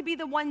going to be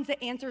the ones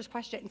that answers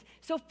questions.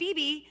 So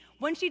Phoebe,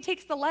 when she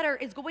takes the letter,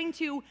 is going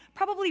to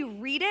probably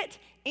read it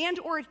and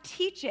or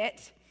teach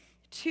it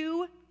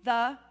to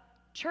the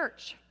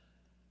church.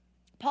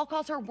 Paul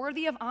calls her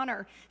worthy of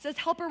honor, says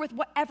help her with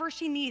whatever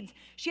she needs.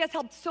 She has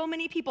helped so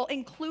many people,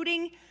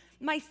 including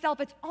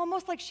myself. It's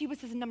almost like she was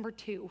his number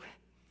two,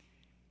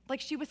 like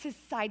she was his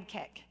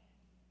sidekick,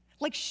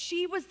 like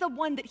she was the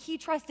one that he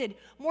trusted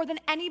more than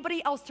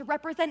anybody else to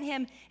represent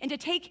him and to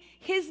take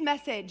his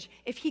message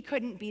if he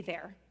couldn't be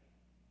there.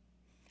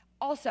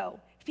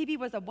 Also, Phoebe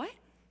was a what?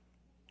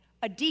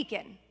 a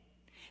deacon.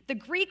 The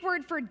Greek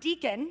word for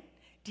deacon,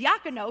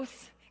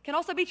 diakonos, can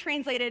also be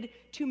translated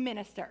to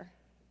minister.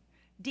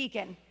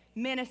 Deacon,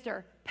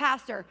 minister,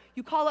 pastor,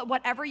 you call it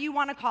whatever you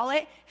want to call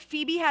it.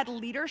 Phoebe had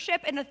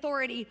leadership and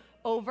authority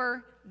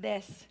over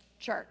this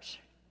church.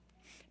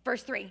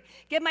 Verse 3,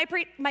 give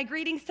my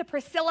greetings to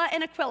Priscilla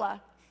and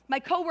Aquila, my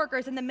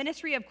co-workers in the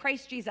ministry of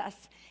Christ Jesus.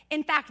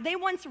 In fact, they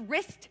once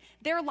risked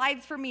their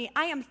lives for me.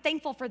 I am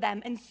thankful for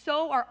them, and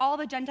so are all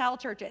the Gentile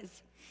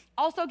churches.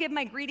 Also give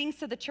my greetings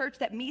to the church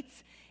that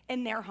meets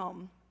in their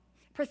home.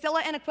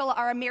 Priscilla and Aquila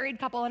are a married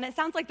couple, and it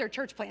sounds like they're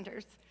church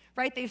planters,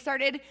 right? They've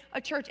started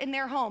a church in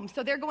their home.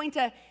 So they're going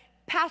to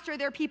pastor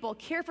their people,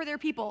 care for their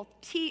people,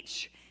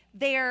 teach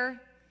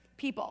their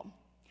people.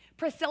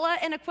 Priscilla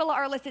and Aquila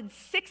are listed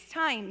 6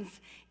 times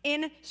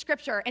in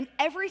Scripture, and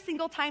every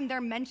single time they're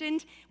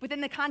mentioned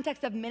within the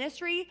context of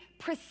ministry,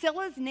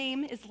 Priscilla's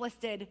name is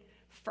listed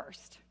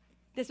first.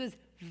 This was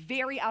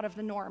very out of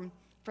the norm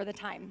for the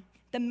time.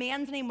 The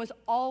man's name was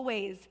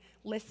always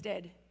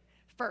listed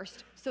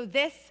first. So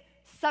this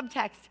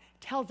subtext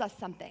tells us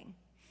something.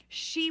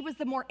 She was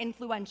the more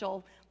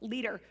influential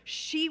leader.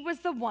 She was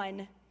the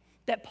one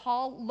that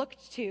Paul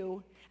looked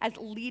to as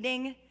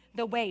leading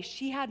the way.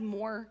 She had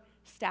more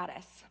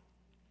status.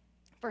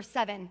 Verse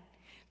 7,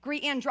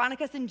 greet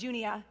Andronicus and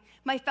Junia,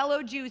 my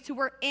fellow Jews who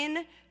were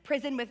in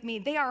prison with me.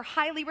 They are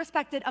highly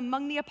respected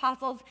among the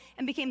apostles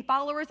and became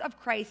followers of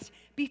Christ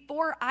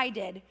before I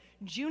did.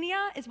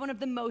 Junia is one of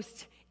the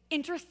most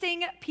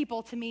interesting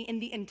people to me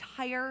in the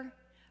entire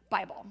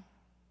Bible.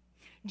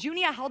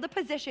 Junia held a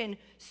position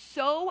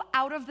so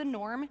out of the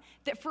norm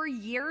that for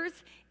years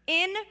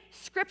in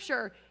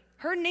Scripture,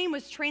 her name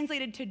was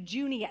translated to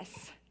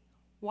Junius.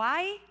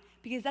 Why?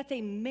 Because that's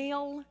a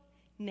male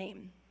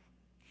name.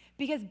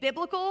 Because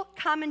biblical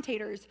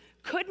commentators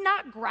could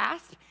not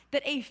grasp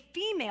that a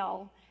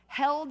female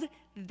held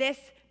this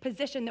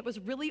position that was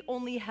really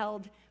only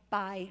held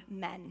by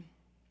men.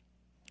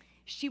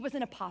 She was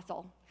an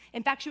apostle.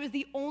 In fact, she was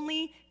the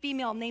only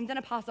female named an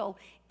apostle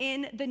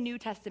in the New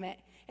Testament.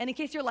 And in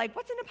case you're like,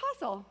 what's an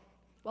apostle?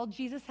 Well,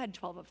 Jesus had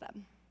 12 of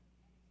them.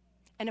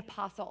 An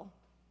apostle.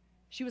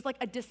 She was like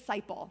a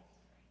disciple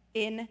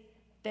in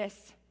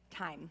this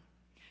time.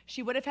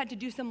 She would have had to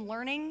do some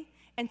learning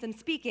and some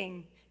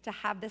speaking to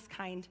have this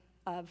kind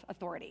of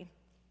authority.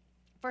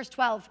 Verse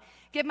 12,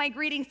 give my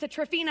greetings to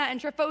Tryphena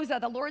and Tryphosa,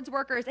 the Lord's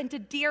workers, and to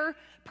dear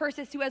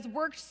Persis, who has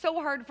worked so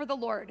hard for the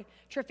Lord.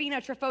 Tryphena,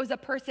 Tryphosa,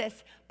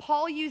 Persis.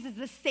 Paul uses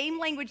the same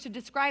language to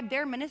describe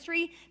their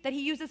ministry that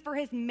he uses for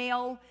his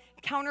male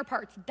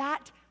counterparts.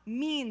 That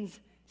means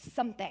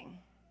something.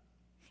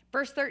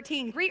 Verse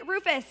 13, greet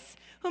Rufus,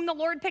 whom the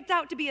Lord picked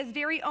out to be his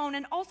very own,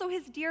 and also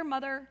his dear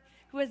mother,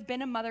 who has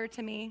been a mother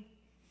to me.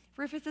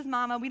 Rufus's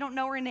mama, we don't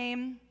know her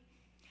name.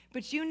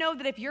 But you know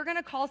that if you're going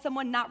to call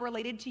someone not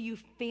related to you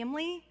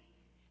family,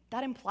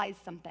 that implies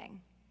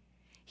something.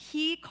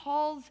 He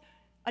calls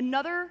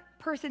another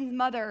person's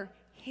mother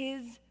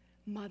his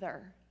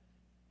mother.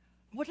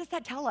 What does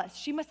that tell us?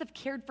 She must have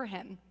cared for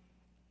him,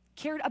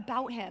 cared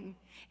about him,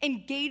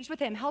 engaged with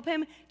him, helped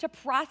him to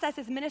process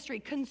his ministry,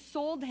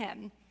 consoled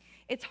him.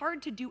 It's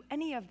hard to do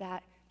any of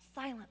that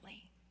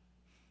silently.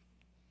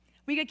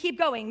 We could keep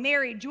going.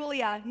 Mary,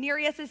 Julia,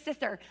 Nereus'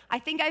 sister. I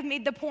think I've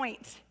made the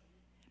point.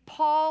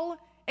 Paul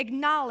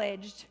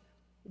acknowledged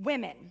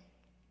women.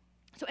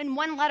 So in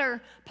one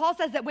letter, Paul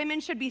says that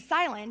women should be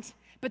silent,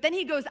 but then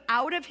he goes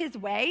out of his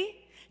way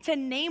to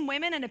name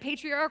women in a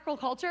patriarchal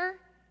culture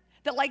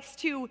that likes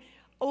to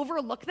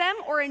overlook them,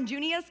 or in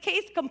Junia's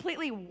case,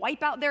 completely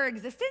wipe out their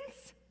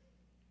existence.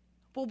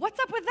 Well, what's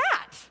up with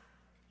that?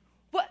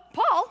 What,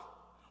 Paul,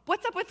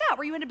 what's up with that?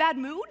 Were you in a bad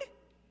mood?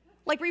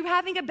 Like, were you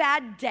having a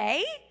bad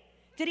day?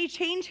 Did he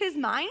change his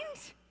mind?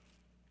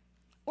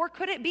 Or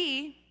could it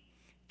be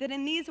that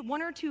in these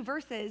 1 or 2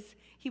 verses,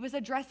 he was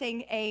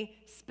addressing a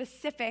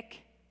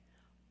specific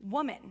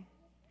woman?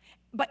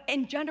 But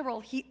in general,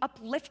 he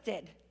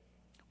uplifted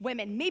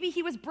women. Maybe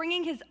he was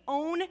bringing his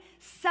own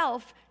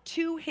self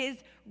to his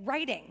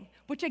writing,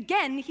 which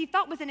again, he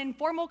thought was an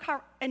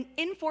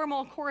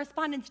informal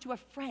correspondence to a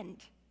friend.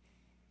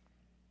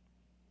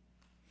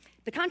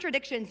 The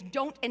contradictions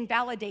don't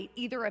invalidate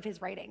either of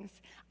his writings.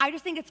 I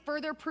just think it's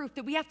further proof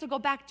that we have to go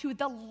back to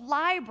the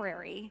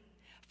library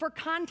for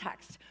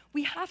context.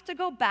 We have to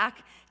go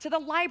back to the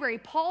library.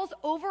 Paul's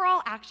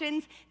overall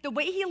actions, the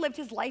way he lived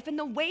his life, and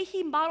the way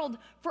he modeled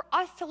for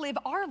us to live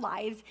our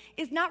lives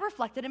is not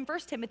reflected in 1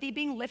 Timothy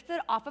being lifted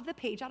off of the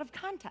page out of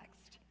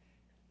context.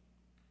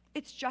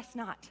 It's just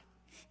not.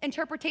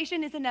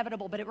 Interpretation is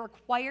inevitable, but it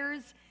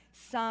requires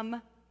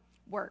some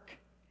work.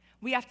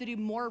 We have to do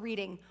more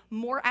reading,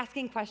 more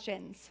asking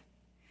questions,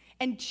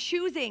 and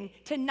choosing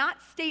to not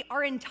state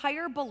our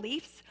entire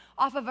beliefs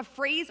off of a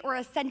phrase or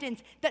a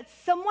sentence that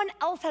someone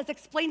else has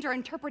explained or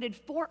interpreted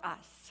for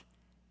us.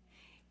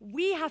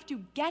 We have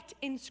to get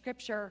in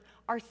Scripture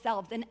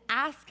ourselves and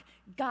ask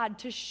God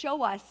to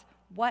show us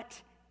what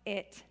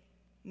it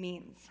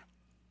means.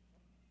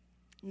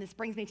 And this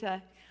brings me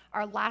to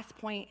our last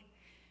point,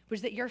 which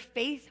is that your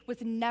faith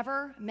was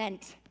never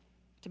meant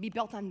to be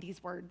built on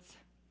these words.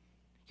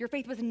 Your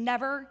faith was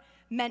never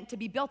meant to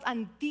be built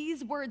on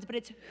these words, but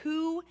it's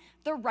who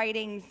the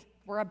writings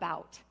were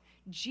about.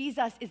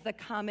 Jesus is the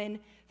common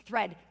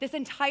thread. This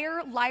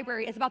entire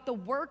library is about the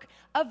work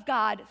of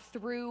God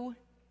through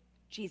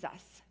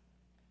Jesus.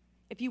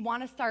 If you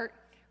want to start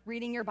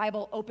reading your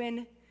Bible,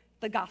 open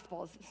the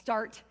Gospels.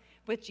 Start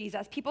with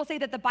Jesus. People say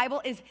that the Bible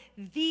is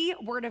the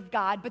Word of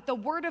God, but the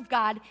Word of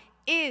God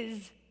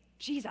is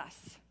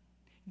Jesus.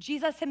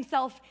 Jesus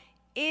himself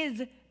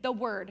is the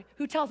Word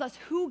who tells us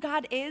who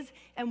God is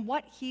and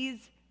what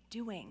he's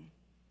doing.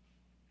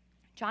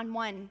 John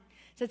 1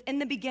 says, in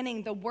the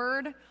beginning, the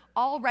Word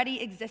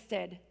already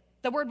existed.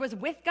 The Word was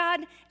with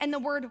God, and the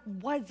Word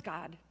was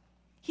God.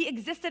 He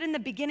existed in the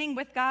beginning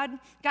with God.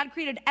 God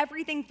created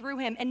everything through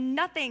him, and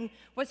nothing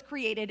was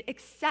created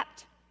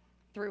except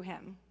through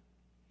him.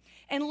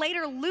 And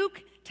later,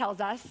 Luke tells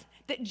us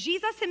that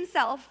Jesus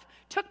himself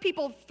took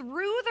people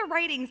through the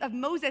writings of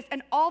Moses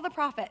and all the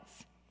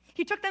prophets.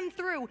 He took them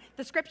through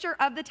the scripture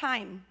of the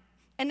time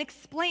and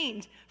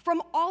explained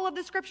from all of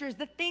the scriptures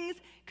the things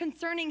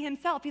concerning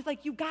himself. He's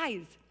like, you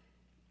guys,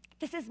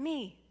 this is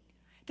me.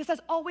 This has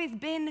always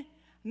been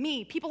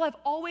me. People have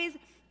always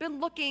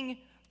been looking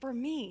for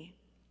me.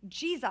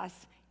 Jesus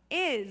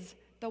is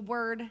the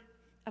Word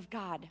of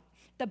God.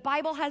 The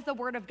Bible has the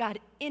Word of God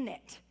in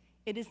it.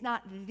 It is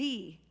not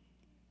the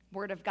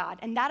Word of God.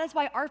 And that is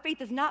why our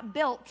faith is not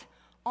built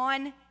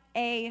on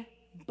a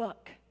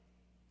book,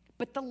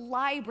 but the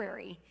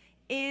library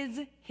is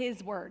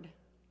his Word.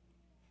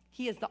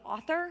 He is the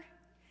author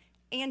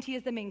and he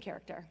is the main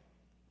character.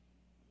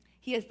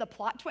 He is the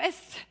plot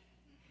twist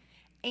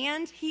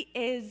and he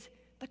is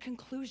the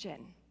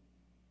conclusion.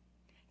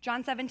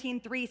 John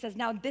 17:3 says,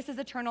 now this is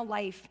eternal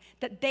life,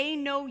 that they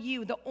know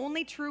you, the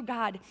only true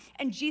God,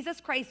 and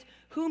Jesus Christ,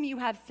 whom you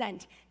have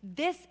sent.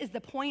 This is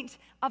the point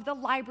of the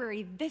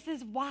library. This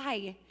is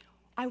why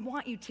I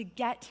want you to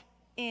get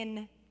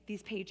in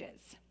these pages.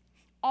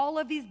 All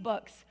of these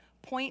books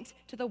point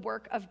to the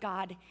work of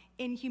God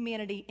in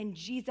humanity, and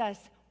Jesus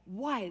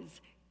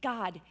was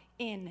God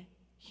in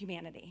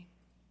humanity.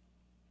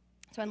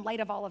 So in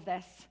light of all of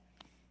this,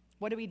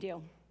 what do we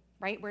do,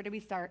 right? Where do we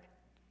start?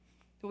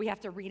 We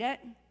have to read it,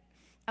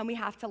 and we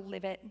have to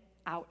live it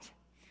out.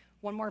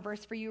 One more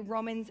verse for you,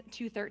 Romans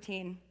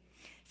 2:13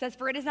 says,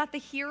 for it is not the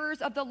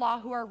hearers of the law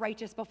who are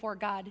righteous before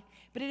God,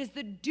 but it is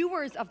the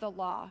doers of the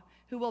law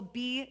who will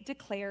be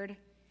declared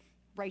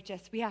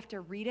righteous. We have to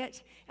read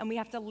it, and we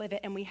have to live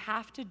it, and we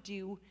have to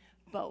do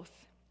both.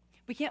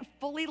 We can't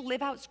fully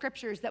live out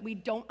scriptures that we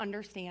don't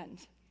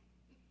understand.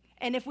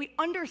 And if we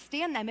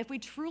understand them, if we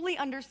truly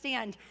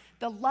understand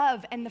the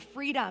love and the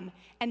freedom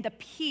and the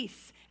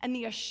peace and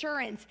the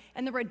assurance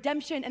and the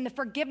redemption and the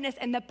forgiveness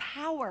and the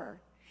power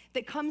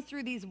that comes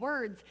through these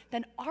words,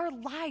 then our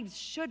lives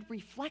should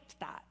reflect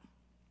that.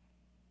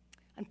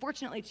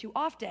 Unfortunately, too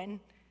often,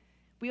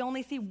 we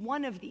only see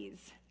one of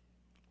these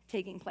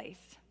taking place.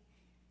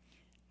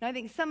 Now, I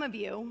think some of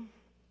you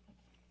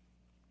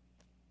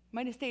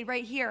might have stayed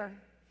right here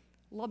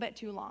a little bit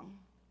too long.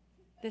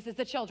 This is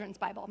the children's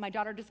Bible. My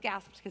daughter just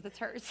gasped because it's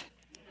hers.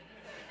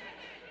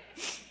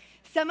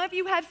 Some of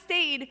you have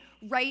stayed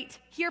right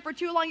here for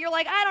too long. You're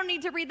like, I don't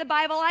need to read the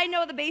Bible. I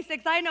know the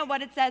basics. I know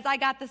what it says. I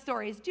got the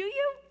stories. Do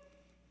you?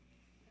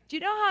 Do you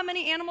know how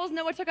many animals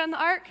Noah took on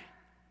the ark?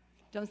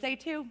 Don't say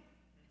 2,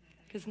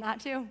 because not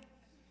 2.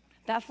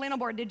 That flannel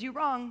board did you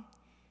wrong,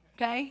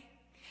 okay?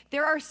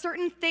 There are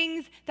certain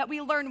things that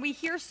we learn. We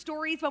hear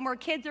stories when we're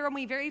kids or when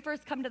we very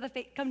first come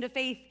to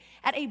faith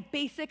at a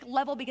basic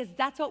level because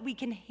that's what we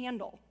can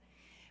handle.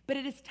 But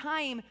it is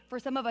time for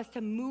some of us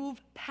to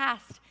move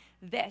past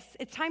this.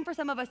 It's time for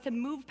some of us to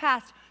move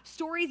past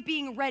stories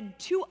being read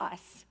to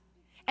us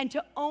and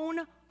to own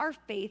our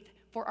faith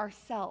for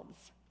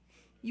ourselves.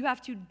 You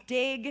have to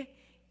dig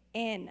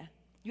in.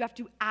 You have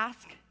to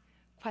ask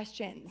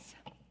questions.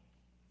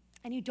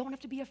 And you don't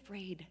have to be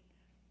afraid.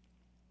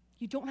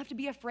 You don't have to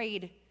be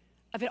afraid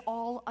of it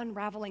all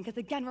unraveling. Because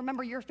again,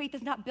 remember, your faith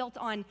is not built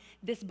on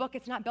this book.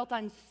 It's not built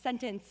on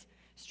sentence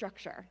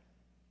structure.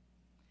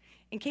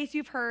 In case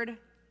you've heard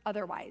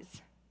otherwise,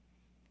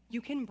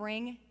 you can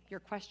bring your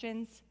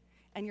questions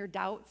and your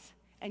doubts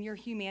and your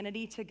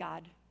humanity to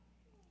God,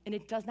 and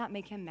it does not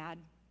make him mad.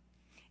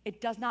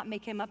 It does not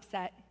make him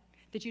upset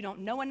that you don't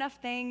know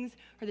enough things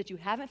or that you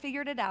haven't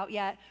figured it out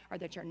yet or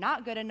that you're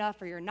not good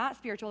enough or you're not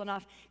spiritual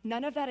enough.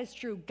 None of that is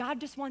true. God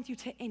just wants you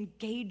to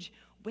engage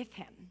with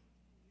him.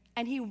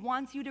 And he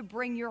wants you to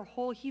bring your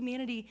whole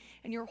humanity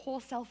and your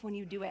whole self when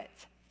you do it.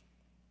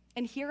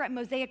 And here at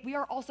Mosaic, we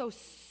are also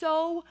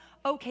so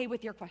okay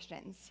with your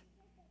questions.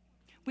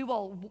 We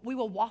will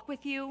walk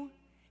with you.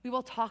 We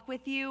will talk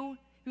with you.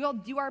 We will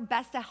do our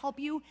best to help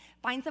you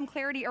find some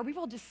clarity, or we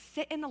will just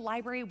sit in the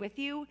library with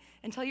you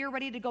until you're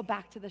ready to go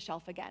back to the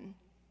shelf again.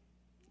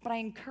 But I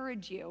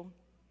encourage you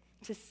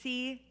to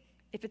see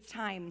if it's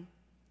time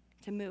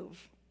to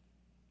move.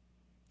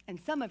 And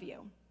some of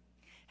you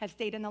have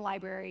stayed in the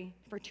library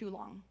for too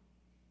long.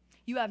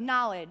 You have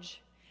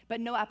knowledge, but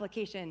no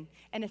application,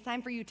 and it's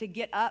time for you to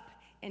get up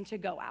and to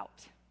go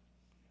out.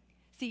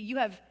 See, you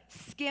have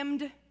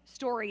skimmed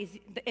stories,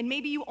 and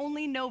maybe you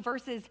only know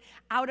verses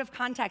out of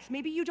context.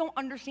 Maybe you don't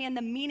understand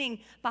the meaning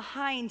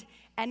behind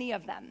any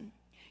of them.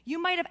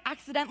 You might have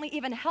accidentally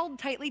even held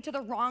tightly to the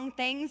wrong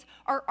things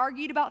or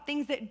argued about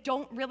things that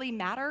don't really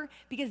matter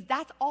because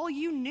that's all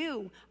you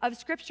knew of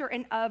Scripture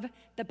and of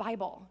the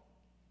Bible.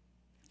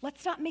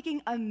 Let's stop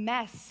making a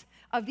mess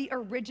of the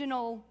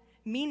original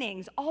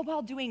meanings, all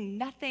while doing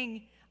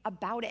nothing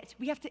about it.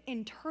 We have to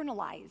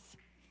internalize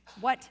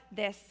what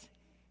this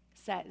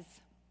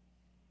says.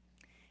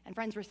 And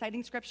friends,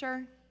 reciting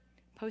Scripture,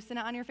 posting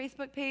it on your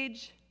Facebook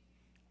page,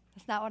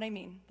 that's not what I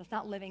mean. That's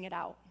not living it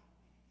out.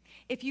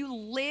 If you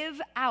live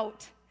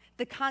out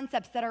the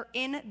concepts that are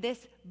in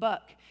this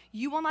book,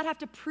 you will not have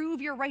to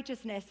prove your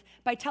righteousness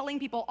by telling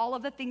people all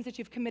of the things that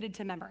you've committed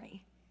to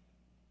memory.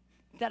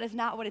 That is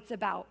not what it's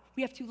about.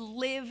 We have to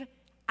live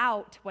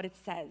out what it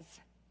says.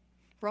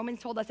 Romans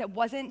told us it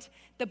wasn't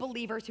the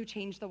believers who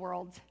changed the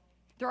world.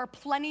 There are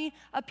plenty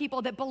of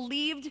people that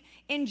believed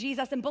in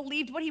Jesus and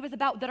believed what he was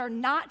about that are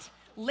not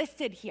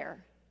listed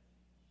here.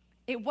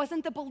 It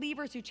wasn't the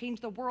believers who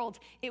changed the world,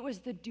 it was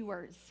the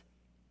doers.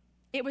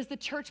 It was the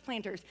church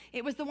planters.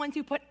 It was the ones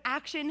who put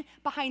action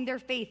behind their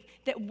faith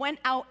that went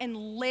out and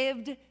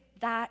lived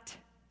that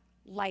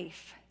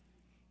life.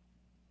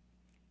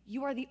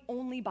 You are the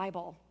only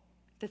Bible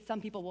that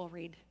some people will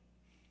read.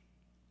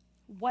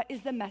 What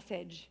is the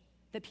message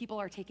that people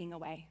are taking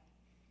away?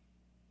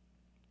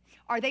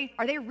 Are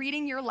they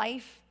reading your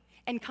life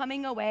and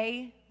coming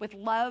away with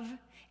love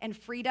and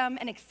freedom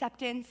and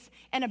acceptance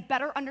and a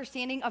better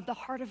understanding of the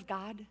heart of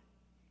God?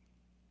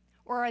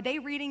 Or are they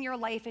reading your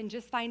life and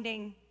just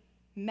finding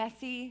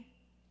messy,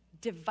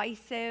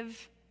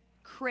 divisive,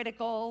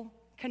 critical,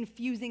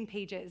 confusing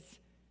pages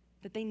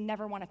that they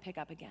never want to pick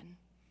up again?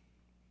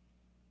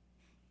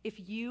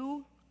 If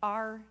you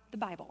are the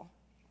Bible,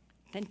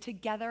 then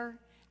together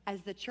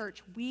as the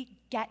church, we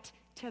get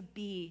to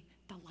be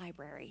the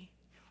library.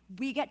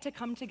 We get to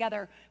come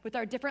together with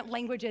our different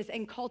languages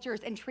and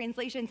cultures and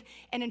translations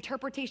and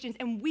interpretations,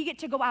 and we get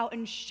to go out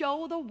and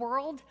show the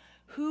world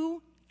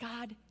who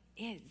God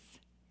is.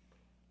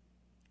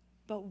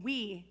 But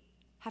we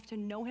have to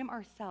know him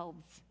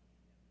ourselves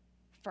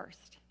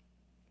first.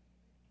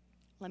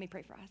 Let me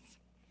pray for us.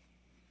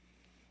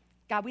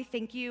 God, we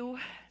thank you,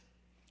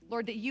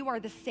 Lord, that you are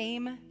the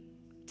same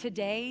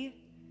today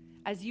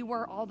as you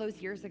were all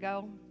those years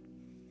ago.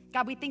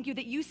 God, we thank you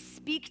that you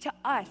speak to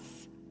us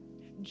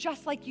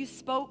just like you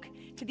spoke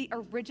to the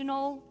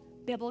original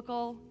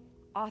biblical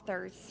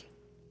authors.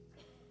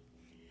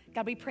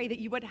 God, we pray that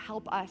you would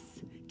help us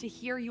to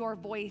hear your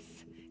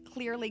voice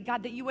clearly.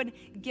 God, that you would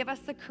give us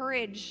the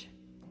courage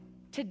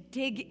to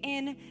dig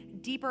in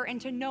deeper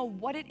and to know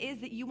what it is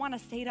that you want to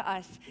say to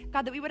us.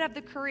 God, that we would have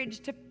the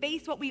courage to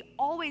face what we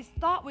always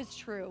thought was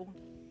true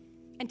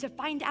and to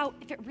find out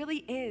if it really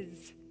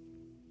is.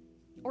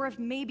 Or if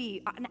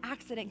maybe an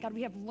accident, God,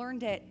 we have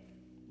learned it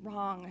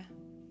wrong.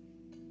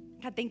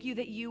 God, thank you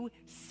that you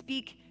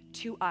speak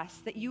to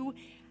us, that you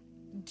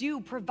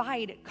do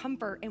provide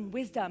comfort and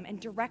wisdom and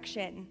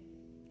direction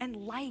and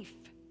life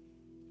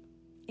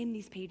in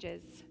these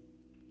pages.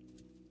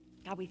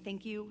 God, we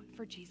thank you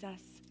for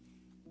Jesus.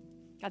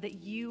 God,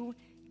 that you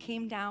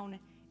came down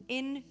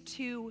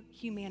into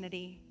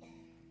humanity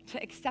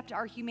to accept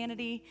our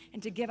humanity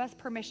and to give us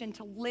permission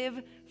to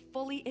live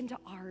fully into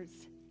ours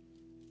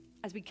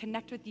as we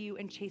connect with you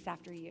and chase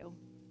after you.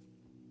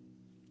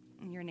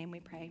 In your name we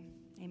pray,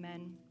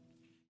 amen.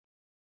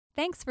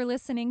 Thanks for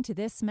listening to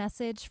this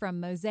message from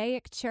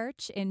Mosaic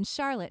Church in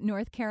Charlotte,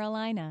 North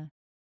Carolina.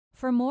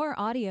 For more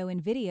audio and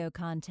video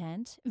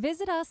content,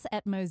 visit us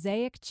at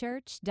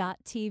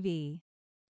mosaicchurch.tv.